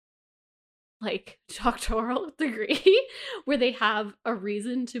 Like doctoral degree where they have a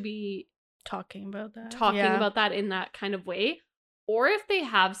reason to be talking about that in that kind of way, or if they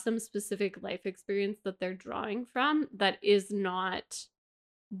have some specific life experience that they're drawing from that is not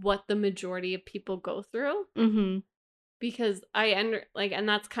what the majority of people go through. Because and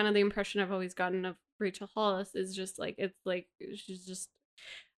that's kind of the impression I've always gotten of Rachel Hollis is just like, it's like she's just,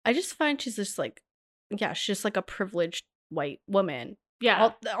 I just find she's just like, she's just like a privileged white woman.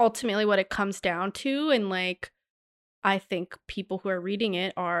 Yeah. Ultimately what it comes down to. And like I think people who are reading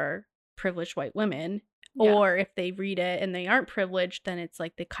it are privileged white women. Yeah. Or if they read it and they aren't privileged, then it's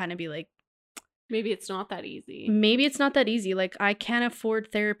like they kind of be like, maybe it's not that easy. maybe it's not that easy. Like, I can't afford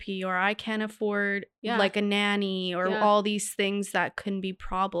therapy, or I can't afford like a nanny, or all these things that can be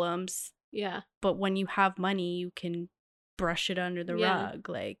problems. Yeah. But when you have money, you can brush it under the rug.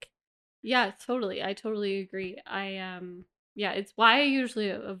 Like, yeah, totally. I totally agree. Yeah, it's why I usually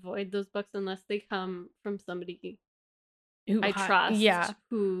avoid those books unless they come from somebody who I trust, yeah.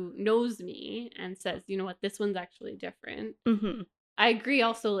 who knows me and says, you know what, this one's actually different. Mm-hmm. I agree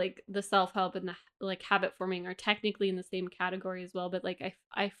also, like, the self-help and the like habit forming are technically in the same category as well, but like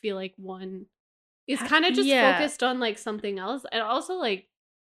I feel like one is kind of just focused on like something else. And also, like,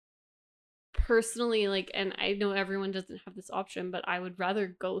 personally, like, and I know everyone doesn't have this option, but I would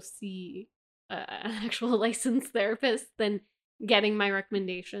rather go see an actual licensed therapist than getting my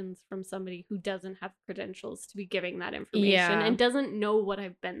recommendations from somebody who doesn't have credentials to be giving that information and doesn't know what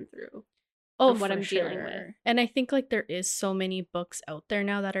I've been through. Oh, what I'm dealing with. And I think like there is so many books out there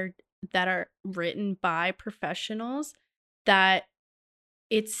now that are written by professionals that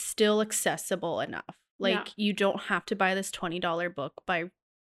it's still accessible enough. Like, you don't have to buy this $20 book by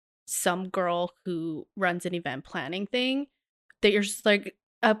some girl who runs an event planning thing. There's like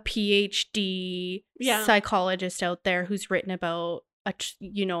a PhD psychologist out there who's written about a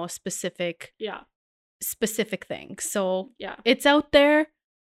specific thing. So it's out there.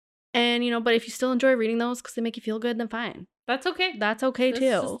 And, but if you still enjoy reading those because they make you feel good, then fine. That's okay. That's okay, too.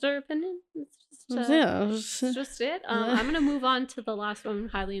 It's just our opinion. It's just it. I'm going to move on to the last one,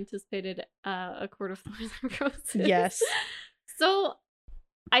 highly anticipated, A Court of Thorns and Roses. Yes. So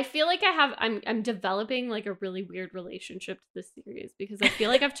I feel like I'm developing like a really weird relationship to this series because I feel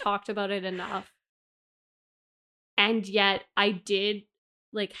like I've talked about it enough. And yet I did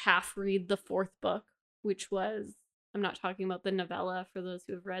like half read the fourth book, which was, I'm not talking about the novella for those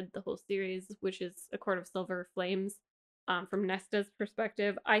who have read the whole series, which is A Court of Silver Flames, from Nesta's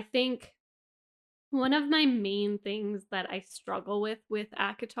perspective. I think one of my main things that I struggle with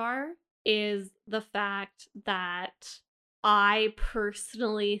ACOTAR is the fact that I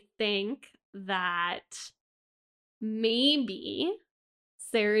personally think that maybe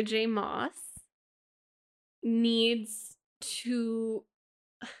Sarah J. Maas needs to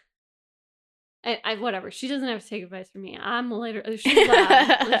whatever. She doesn't have to take advice from me.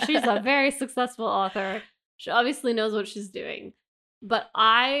 She's a very successful author. She obviously knows what she's doing. But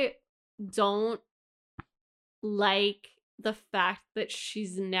I don't like the fact that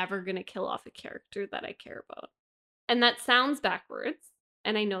she's never going to kill off a character that I care about. And that sounds backwards,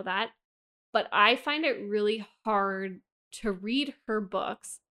 and I know that. But I find it really hard to read her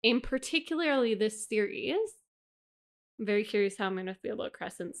books, in particularly this series. I'm very curious how I'm going to feel about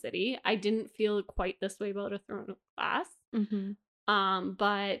Crescent City. I didn't feel quite this way about A Throne of Glass. Mm-hmm.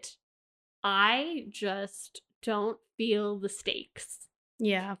 But I just don't feel the stakes.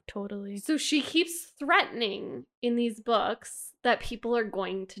 Yeah, totally. So she keeps threatening in these books that people are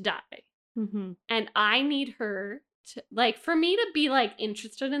going to die. Mm-hmm. And I need her to, like, for me to be like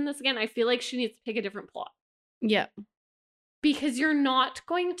interested in this again, I feel like she needs to pick a different plot. Yeah. Because you're not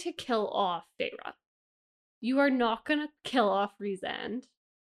going to kill off Feyre. You are not going to kill off Rhysand.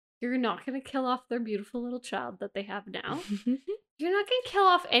 You're not going to kill off their beautiful little child that they have now. You're not going to kill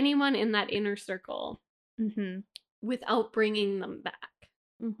off anyone in that inner circle without bringing them back.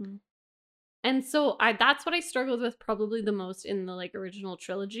 And so that's what I struggled with probably the most in the like original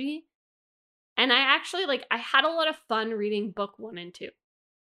trilogy. And I actually I had a lot of fun reading book 1 and 2.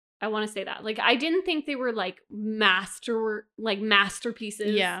 I want to say that. Like, I didn't think they were like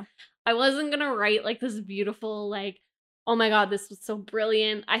masterpieces. Yeah. I wasn't going to write like this beautiful, like, oh my God, this was so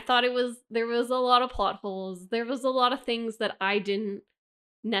brilliant. I thought there was a lot of plot holes. There was a lot of things that I didn't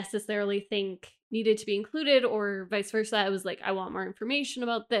necessarily think needed to be included, or vice versa. I was like, I want more information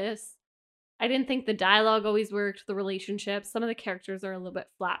about this. I didn't think the dialogue always worked, the relationships. Some of the characters are a little bit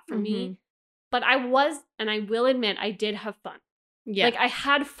flat for me. But I will admit, I did have fun. Yeah. Like, I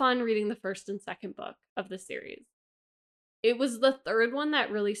had fun reading the first and second book of the series. It was the third one that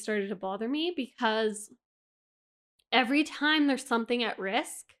really started to bother me because every time there's something at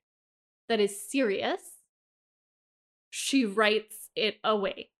risk that is serious, she writes it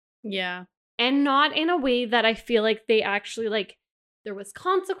away. Yeah. And not in a way that I feel like they actually, like, there was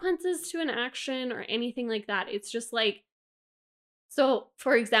consequences to an action or anything like that. It's just like, so,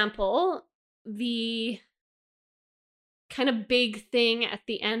 for example, the kind of big thing at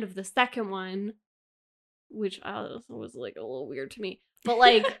the end of the second one, which was like a little weird to me, but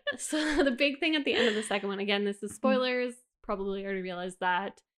like, so the big thing at the end of the second one, again, this is spoilers, probably already realized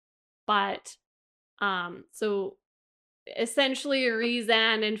that, but so essentially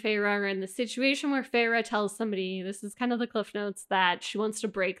Rizan and Feyre are in the situation where Feyre tells somebody, this is kind of the cliff notes, that she wants to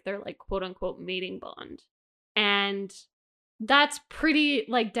break their like quote unquote mating bond. And that's pretty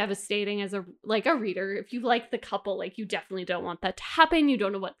like devastating as a reader. If you like the couple, like you definitely don't want that to happen. You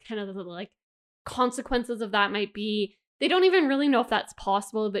don't know what kind of the like consequences of that might be. They don't even really know if that's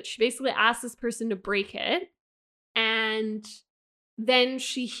possible, but she basically asks this person to break it. And then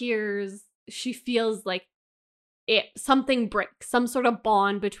she feels like something breaks, some sort of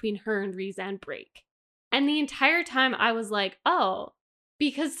bond between her and Rizan break. And the entire time I was like, oh,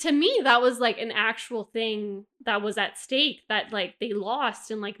 because to me that was like an actual thing that was at stake that like they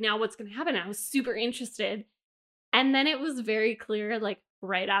lost, and like now what's going to happen? I was super interested. And then it was very clear like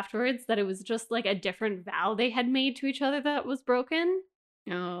right afterwards that it was just like a different vow they had made to each other that was broken.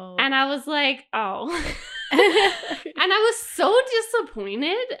 Oh. And I was like, oh. And I was so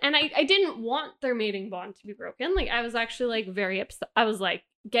disappointed. And I didn't want their mating bond to be broken. Like I was actually like very upset. I was like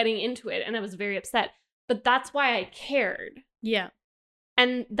getting into it and I was very upset. But that's why I cared. Yeah.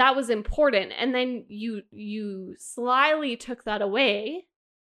 And that was important. And then you slyly took that away.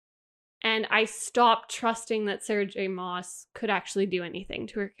 And I stopped trusting that Sarah J. Maas could actually do anything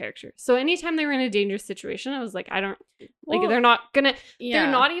to her character. So anytime they were in a dangerous situation, I was like, I don't, like, they're not gonna,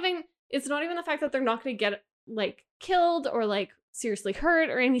 they're not even, it's not even the fact that they're not gonna get, like, killed or, like, seriously hurt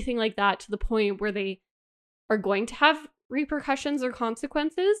or anything like that to the point where they are going to have repercussions or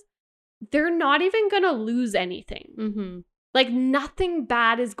consequences. They're not even gonna lose anything. Mm-hmm. Like, nothing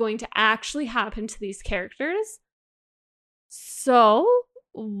bad is going to actually happen to these characters. So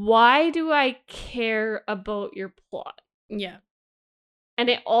why do I care about your plot? Yeah. And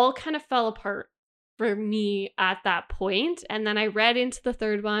it all kind of fell apart for me at that point. And then I read into the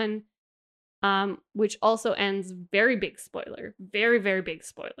third one, which also ends, very big spoiler, very, very big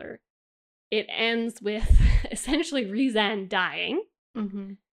spoiler. It ends with essentially Rizan dying.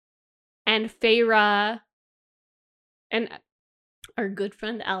 Mm-hmm. And Feyre and our good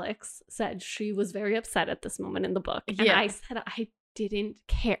friend Alex said she was very upset at this moment in the book. And I said I didn't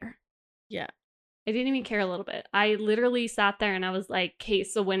care. Yeah. I didn't even care a little bit. I literally sat there and I was like, okay,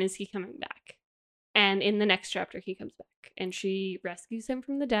 so when is he coming back? And in the next chapter, he comes back. And she rescues him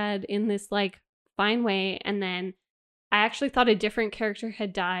from the dead in this, like, fine way. And then I actually thought a different character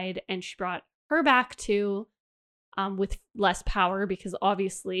had died. And she brought her back too, with less power because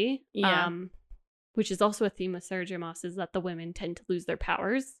obviously, which is also a theme with Sarah J. Maas, is that the women tend to lose their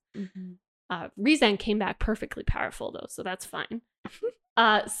powers. Mm-hmm. Rizan came back perfectly powerful though, so that's fine.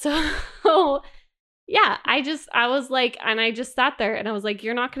 So yeah, I was like, and I just sat there and I was like,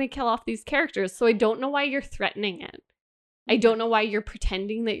 you're not going to kill off these characters, so I don't know why you're threatening it. I don't know why you're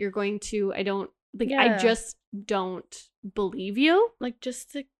pretending that you're going to. I don't like. I just don't believe you. Like,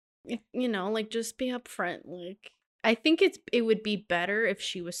 just to, you know, like, just be upfront. Like, I think it would be better if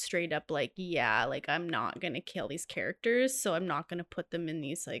she was straight up like, yeah, like, I'm not gonna kill these characters, so I'm not gonna put them in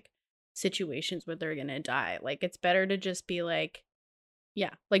these like situations where they're gonna die. Like, it's better to just be like,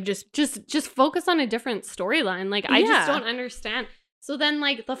 yeah, like, just focus on a different storyline. Like, I just don't understand. So then,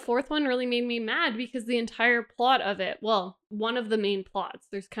 like, the fourth one really made me mad because the entire plot of it, well, one of the main plots,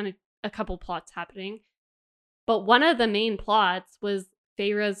 there's kind of a couple plots happening, but one of the main plots was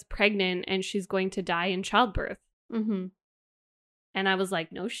Feyre's pregnant and she's going to die in childbirth. Mm-hmm. And I was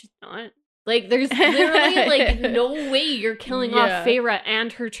like, no, she's not. Like, there's literally, like, no way you're killing off Feyre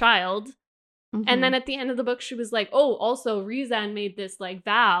and her child. Mm-hmm. And then at the end of the book, she was like, oh, also, Rizan made this, like,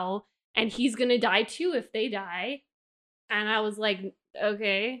 vow, and he's gonna die too if they die. And I was like,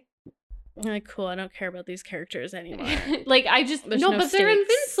 okay. Like, cool, I don't care about these characters anymore. Like, I just, but they're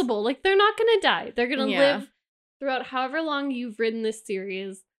invincible. Like, they're not gonna die. They're gonna live throughout however long you've written this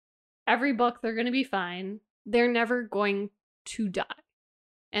series. Every book, they're gonna be fine. They're never going to die.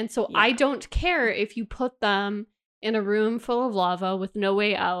 And so I don't care if you put them in a room full of lava with no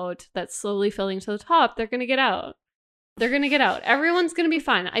way out that's slowly filling to the top. They're going to get out. They're going to get out. Everyone's going to be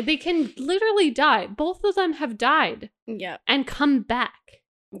fine. They can literally die. Both of them have died. Yeah. And come back.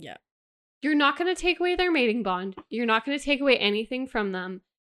 Yeah. You're not going to take away their mating bond. You're not going to take away anything from them.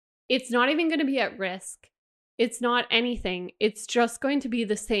 It's not even going to be at risk. It's not anything. It's just going to be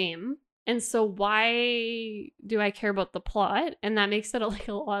the same. And so why do I care about the plot? And that makes it like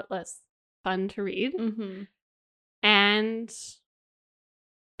a lot less fun to read. Mm-hmm. And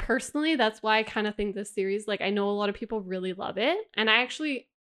personally, that's why I kind of think this series, like, I know a lot of people really love it. And I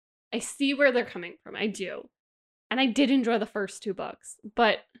see where they're coming from. I do. And I did enjoy the first two books.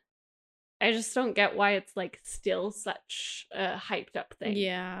 But I just don't get why it's, like, still such a hyped up thing.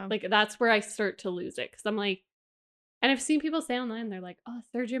 Yeah. Like, that's where I start to lose it. Because I'm like, and I've seen people say online, they're like, oh,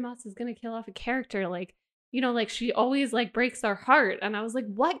 Sarah J. Maas is going to kill off a character. Like, you know, like she always like breaks our heart. And I was like,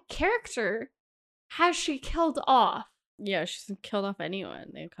 what character has she killed off? Yeah, she hasn't killed off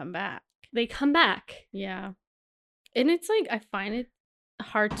anyone. They come back. They come back. Yeah. And it's like, I find it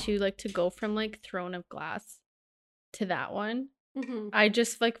hard to like to go from like Throne of Glass to that one. Mm-hmm. I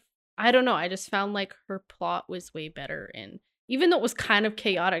just like, I don't know. I just found like her plot was way better. And even though it was kind of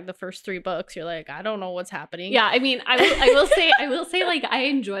chaotic, the first 3 books, you're like, I don't know what's happening. Yeah, I mean, I will say like I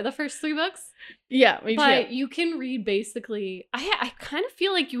enjoy the first 3 books. Yeah, me but too. you can read basically. I kind of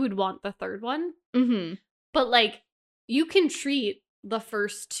feel like you would want the 3rd one. Mm-hmm. But like you can treat the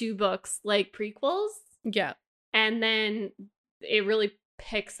first 2 books like prequels. Yeah. And then it really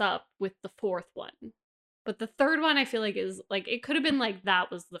picks up with the 4th one. But the 3rd one I feel like is like, it could have been like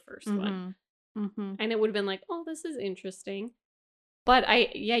that was the first one. Mm-hmm. And it would have been like, oh, this is interesting. But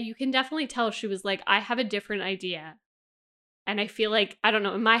you can definitely tell she was like, I have a different idea. And I feel like, I don't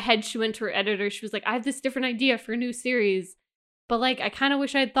know, in my head, she went to her editor. She was like, I have this different idea for a new series. But like, I kind of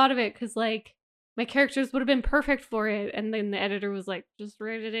wish I had thought of it because like my characters would have been perfect for it. And then the editor was like, just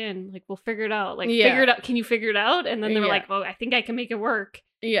write it in. Like, we'll figure it out. Like, figure it out. Can you figure it out? And then they were like, well, I think I can make it work.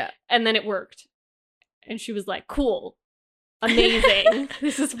 Yeah. And then it worked. And she was like, cool. Amazing.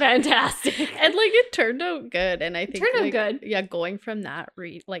 This is fantastic. And like it turned out good. And I think it turned like, out good. Yeah, going from that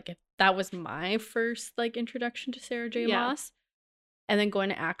like if that was my first like introduction to Sarah J. Maas. And then going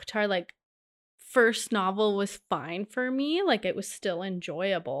to ACOTAR, like first novel was fine for me. Like it was still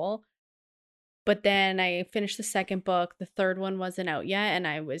enjoyable. But then I finished the 2nd book. The 3rd one wasn't out yet. And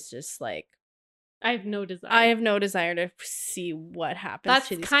I was just like, I have no desire. I have no desire to see what happens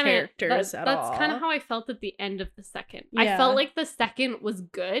to these characters at all. That's kind of how I felt at the end of the 2nd. Yeah. I felt like the 2nd was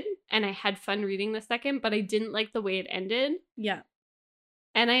good and I had fun reading the 2nd, but I didn't like the way it ended. Yeah.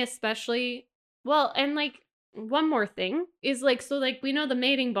 And I especially, well, and like one more thing is like, so like we know the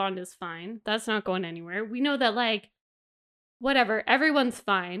mating bond is fine. That's not going anywhere. We know that like, whatever, everyone's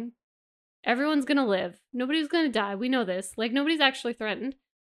fine. Everyone's gonna live. Nobody's gonna die. We know this. Like nobody's actually threatened.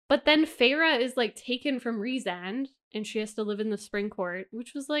 But then Feyre is like taken from Rhysand and she has to live in the Spring Court,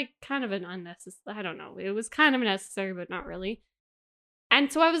 which was like kind of an unnecessary, I don't know. It was kind of necessary, but not really.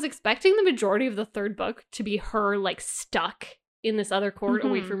 And so I was expecting the majority of the 3rd book to be her like stuck in this other court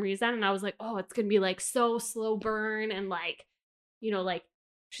away from Rhysand. And I was like, oh, it's going to be like so slow burn and like, you know, like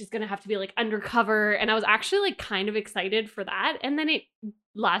she's going to have to be like undercover. And I was actually like kind of excited for that. And then it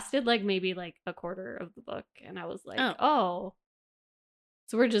lasted like maybe like a quarter of the book. And I was like, oh.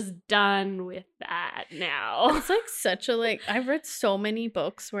 So we're just done with that now. It's like such a like, I've read so many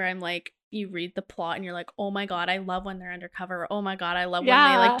books where I'm like, you read the plot and you're like, oh my God, I love when they're undercover. Oh my God, I love when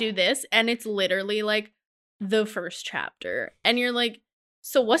they like do this. And it's literally like the first chapter. And you're like,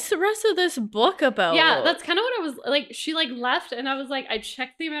 so what's the rest of this book about? Yeah, that's kind of what I was like. She like left and I was like, I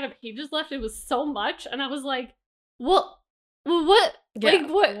checked the amount of pages left. It was so much. And I was like, what? Yeah. Like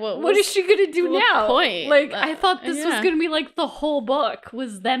what is she gonna do now? Point? Like I thought this was gonna be like the whole book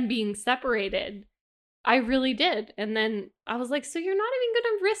was them being separated. I really did. And then I was like, so you're not even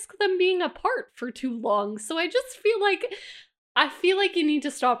gonna risk them being apart for too long. So I just feel like you need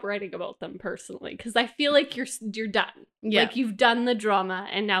to stop writing about them personally because I feel like you're done. Yeah. Like you've done the drama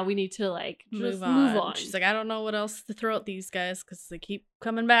and now we need to like just move on. She's like, I don't know what else to throw at these guys because they keep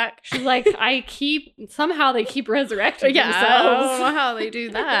coming back. She's like, somehow they keep resurrecting themselves. I don't know how they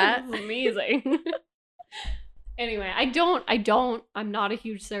do that. It's amazing. Anyway, I'm not a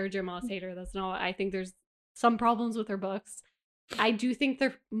huge Sarah J. Maas hater. That's not what I think. There's some problems with her books. I do think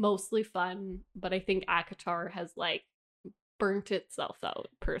they're mostly fun, but I think ACOTAR has like burnt itself out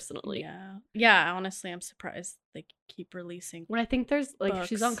personally. Yeah, honestly, I'm surprised they keep releasing. Well, I think there's like books.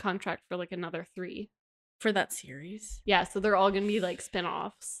 She's on contract for like another 3 for that series. Yeah, so they're all gonna be like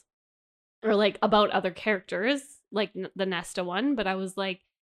spin-offs or like about other characters, like the Nesta one. But I was like,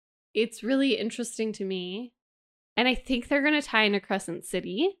 it's really interesting to me, and I think they're gonna tie into Crescent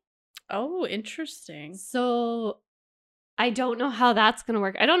City. Oh, interesting. So I don't know how that's gonna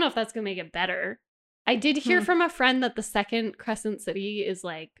work. I don't know if that's gonna make it better. I did hear from a friend that the 2nd Crescent City is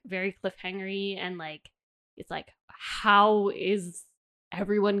like very cliffhangery and like it's like how is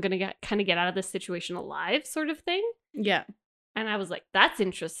everyone gonna get out of this situation alive sort of thing. Yeah. And I was like, that's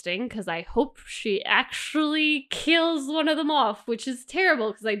interesting because I hope she actually kills one of them off, which is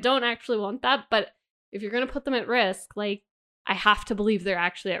terrible because I don't actually want that. But if you're gonna put them at risk, like I have to believe they're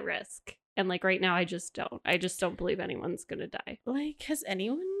actually at risk. And like right now I just don't believe anyone's gonna die. Like has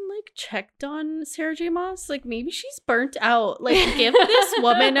anyone like checked on Sarah J. Maas? Like maybe she's burnt out. Like give this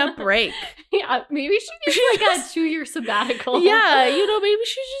woman a break. Yeah, maybe she needs like a 2-year sabbatical. Yeah, maybe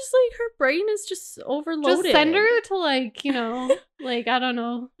she's just like her brain is just overloaded. Just send her to like, like I don't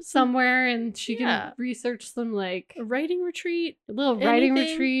know, somewhere and she can research some like a writing retreat. A little writing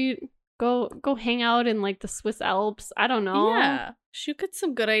retreat. Go hang out in like the Swiss Alps. I don't know. Yeah. She got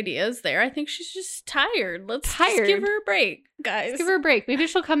some good ideas there. I think she's just tired. Let's just give her a break, guys. Let's give her a break. Maybe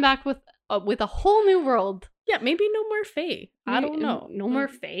she'll come back with a whole new world. Yeah, maybe no more Fae. I don't know. No more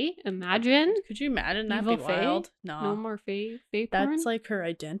Fae? Imagine. Could you imagine? That'd be wild. No more Fae. Fae That's porn? like her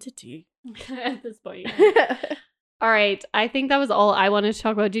identity. At this point, yeah. All right. I think that was all I wanted to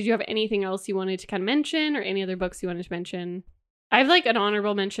talk about. Did you have anything else you wanted to kind of mention or any other books you wanted to mention? I have like an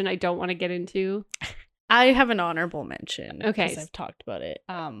honorable mention I don't want to get into. I have an honorable mention. Okay. Because I've talked about it.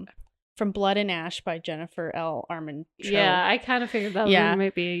 From Blood and Ash by Jennifer L. Armentrout. Yeah, I kind of figured that one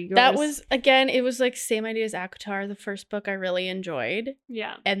might be yours. That was, again, it was like same idea as Akatar, the first book I really enjoyed.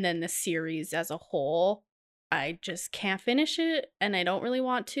 Yeah. And then the series as a whole, I just can't finish it and I don't really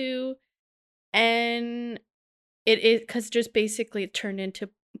want to. And it is because just basically it turned into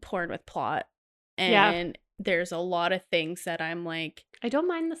porn with plot. And there's a lot of things that I'm like, I don't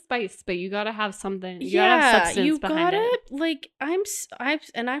mind the spice, but you gotta have something. You gotta have substance behind it. Like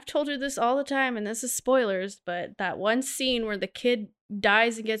I've told her this all the time, and this is spoilers, but that one scene where the kid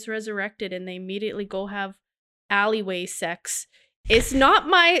dies and gets resurrected, and they immediately go have alleyway sex. It's not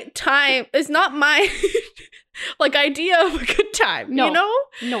my time. It's not my like idea of a good time. No.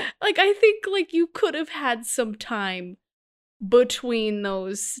 No. Like I think like you could have had some time between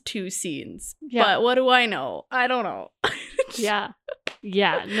those two scenes. Yeah. But what do I know? I don't know. Yeah.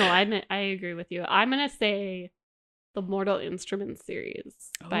 No, I agree with you. I'm going to say the Mortal Instruments series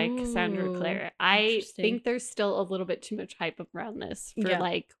by Cassandra Clare. I think there's still a little bit too much hype around this for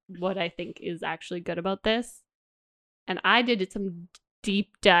like what I think is actually good about this. And I did some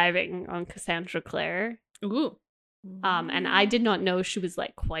deep diving on Cassandra Clare. Ooh. And I did not know she was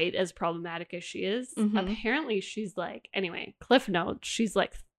like quite as problematic as she is. Mm-hmm. Apparently she's like, anyway, cliff notes, she's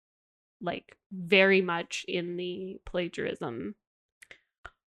like very much in the plagiarism.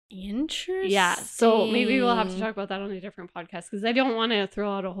 Interesting. Yeah, so maybe we'll have to talk about that on a different podcast because I don't want to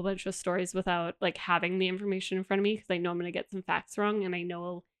throw out a whole bunch of stories without like having the information in front of me because I know I'm going to get some facts wrong and I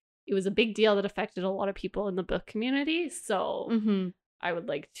know it was a big deal that affected a lot of people in the book community. So I would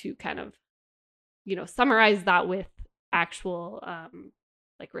like to kind of summarize that with actual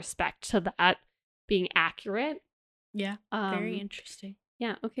like respect to that being accurate. Yeah. Very interesting.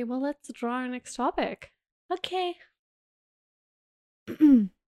 Yeah. Okay. Well, let's draw our next topic. Okay.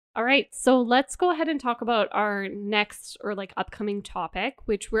 All right. So let's go ahead and talk about our next or like upcoming topic,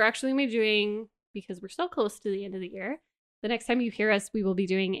 which we're actually going to be doing because we're so close to the end of the year. The next time you hear us, we will be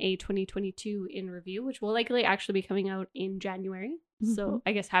doing a 2022 in review, which will likely actually be coming out in January. So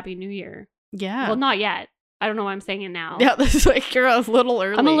I guess Happy New Year. Yeah. Well, not yet. I don't know why I'm saying it now. Yeah, this is like you're a little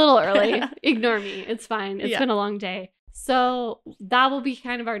early. I'm a little early. Ignore me. It's fine. It's been a long day. So that will be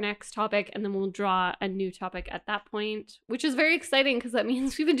kind of our next topic. And then we'll draw a new topic at that point, which is very exciting because that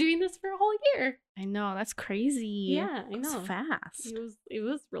means we've been doing this for a whole year. I know. That's crazy. Yeah, I know. It's fast. It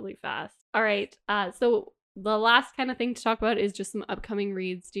was really fast. All right. So the last kind of thing to talk about is just some upcoming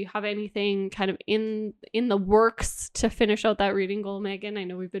reads. Do you have anything kind of in the works to finish out that reading goal, Megan? I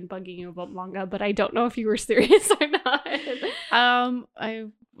know we've been bugging you about manga, but I don't know if you were serious or not.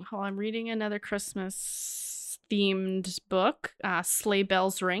 I'm reading another Christmas themed book, Sleigh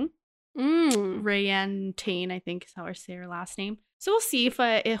Bells Ring. Rayanne Tain, I think is how I say her last name. So we'll see if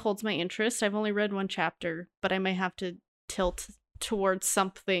it holds my interest. I've only read one chapter, but I might have to tilt towards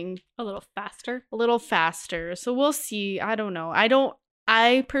something a little faster. So we'll see. I don't know.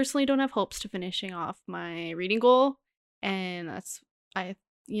 I personally don't have hopes to finishing off my reading goal, and I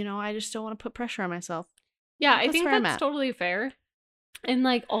just don't want to put pressure on myself. Yeah, I think that's totally fair. And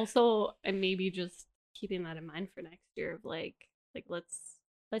like also, and maybe just keeping that in mind for next year of like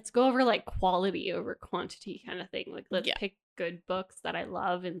let's go over like quality over quantity kind of thing. Like let's pick good books that I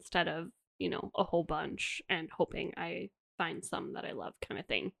love instead of, a whole bunch and hoping I find some that I love kind of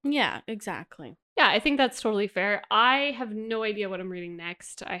thing. Yeah, exactly. Yeah, I think that's totally fair. I have no idea what I'm reading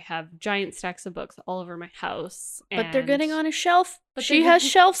next. I have giant stacks of books all over my house. But they're getting on a shelf. She has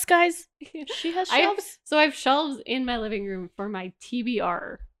shelves, guys. She has shelves. I have shelves in my living room for my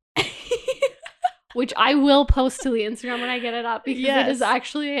TBR. Which I will post to the Instagram when I get it up because it is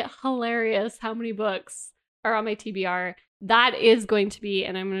actually hilarious how many books are on my TBR. That is going to be,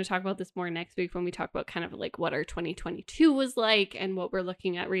 and I'm going to talk about this more next week when we talk about kind of like what our 2022 was like and what we're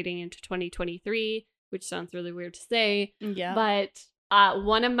looking at reading into 2023, which sounds really weird to say. Yeah. But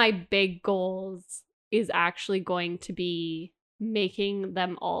one of my big goals is actually going to be making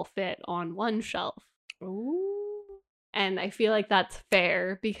them all fit on one shelf. Ooh. And I feel like that's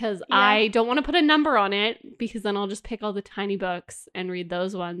fair because I don't want to put a number on it because then I'll just pick all the tiny books and read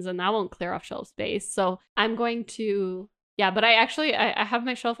those ones and that won't clear off shelf space. So I'm going to, but I have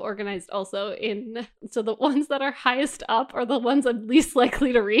my shelf organized also so the ones that are highest up are the ones I'm least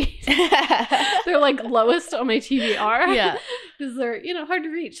likely to read. They're like lowest on my TBR. Yeah. Because they're, hard to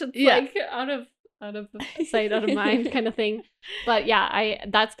reach. It's like out of sight, out of mind kind of thing. But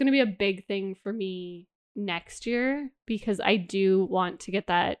that's going to be a big thing for me next year because I do want to get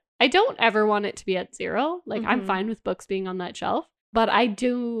that. I don't ever want it to be at 0. Like I'm fine with books being on that shelf, but I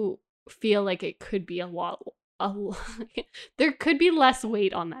do feel like it could be there could be less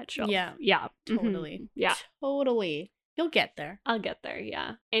weight on that shelf. Yeah. Totally. Yeah. Totally. You'll get there. I'll get there.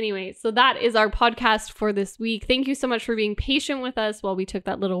 Yeah. Anyway, so that is our podcast for this week. Thank you so much for being patient with us while we took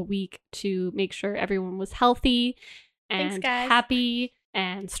that little week to make sure everyone was healthy and happy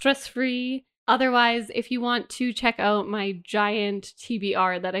and stress-free. Otherwise, if you want to check out my giant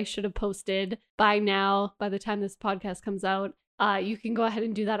TBR that I should have posted by now, by the time this podcast comes out, you can go ahead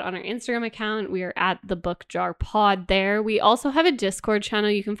and do that on our Instagram account. We are at the Book Jar Pod there. We also have a Discord channel.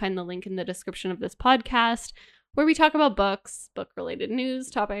 You can find the link in the description of this podcast where we talk about books, book-related news,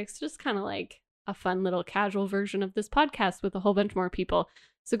 topics, just kind of like a fun little casual version of this podcast with a whole bunch more people.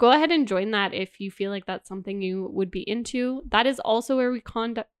 So go ahead and join that if you feel like that's something you would be into. That is also where we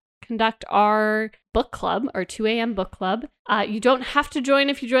conduct our book club, our 2 a.m. book club. You don't have to join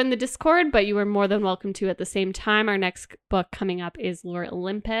if you join the Discord, but you are more than welcome to at the same time. Our next book coming up is Lore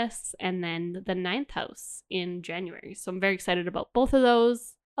Olympus and then The Ninth House in January. So I'm very excited about both of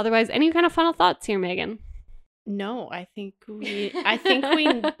those. Otherwise, any kind of final thoughts here, Megan? No, I think we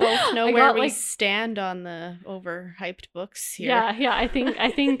both know where we stand on the overhyped books here. Yeah. I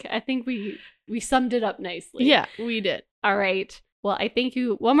think we summed it up nicely. Yeah, we did. All right. Well, I thank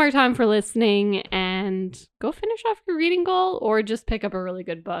you one more time for listening and go finish off your reading goal or just pick up a really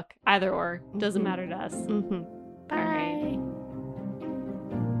good book. Either or. Doesn't matter to us. Bye. All right.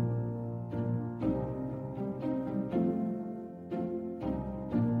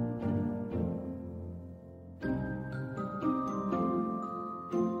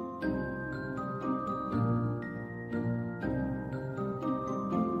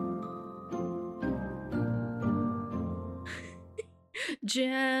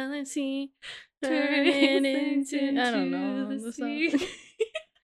 Jealousy turning into I don't know the song.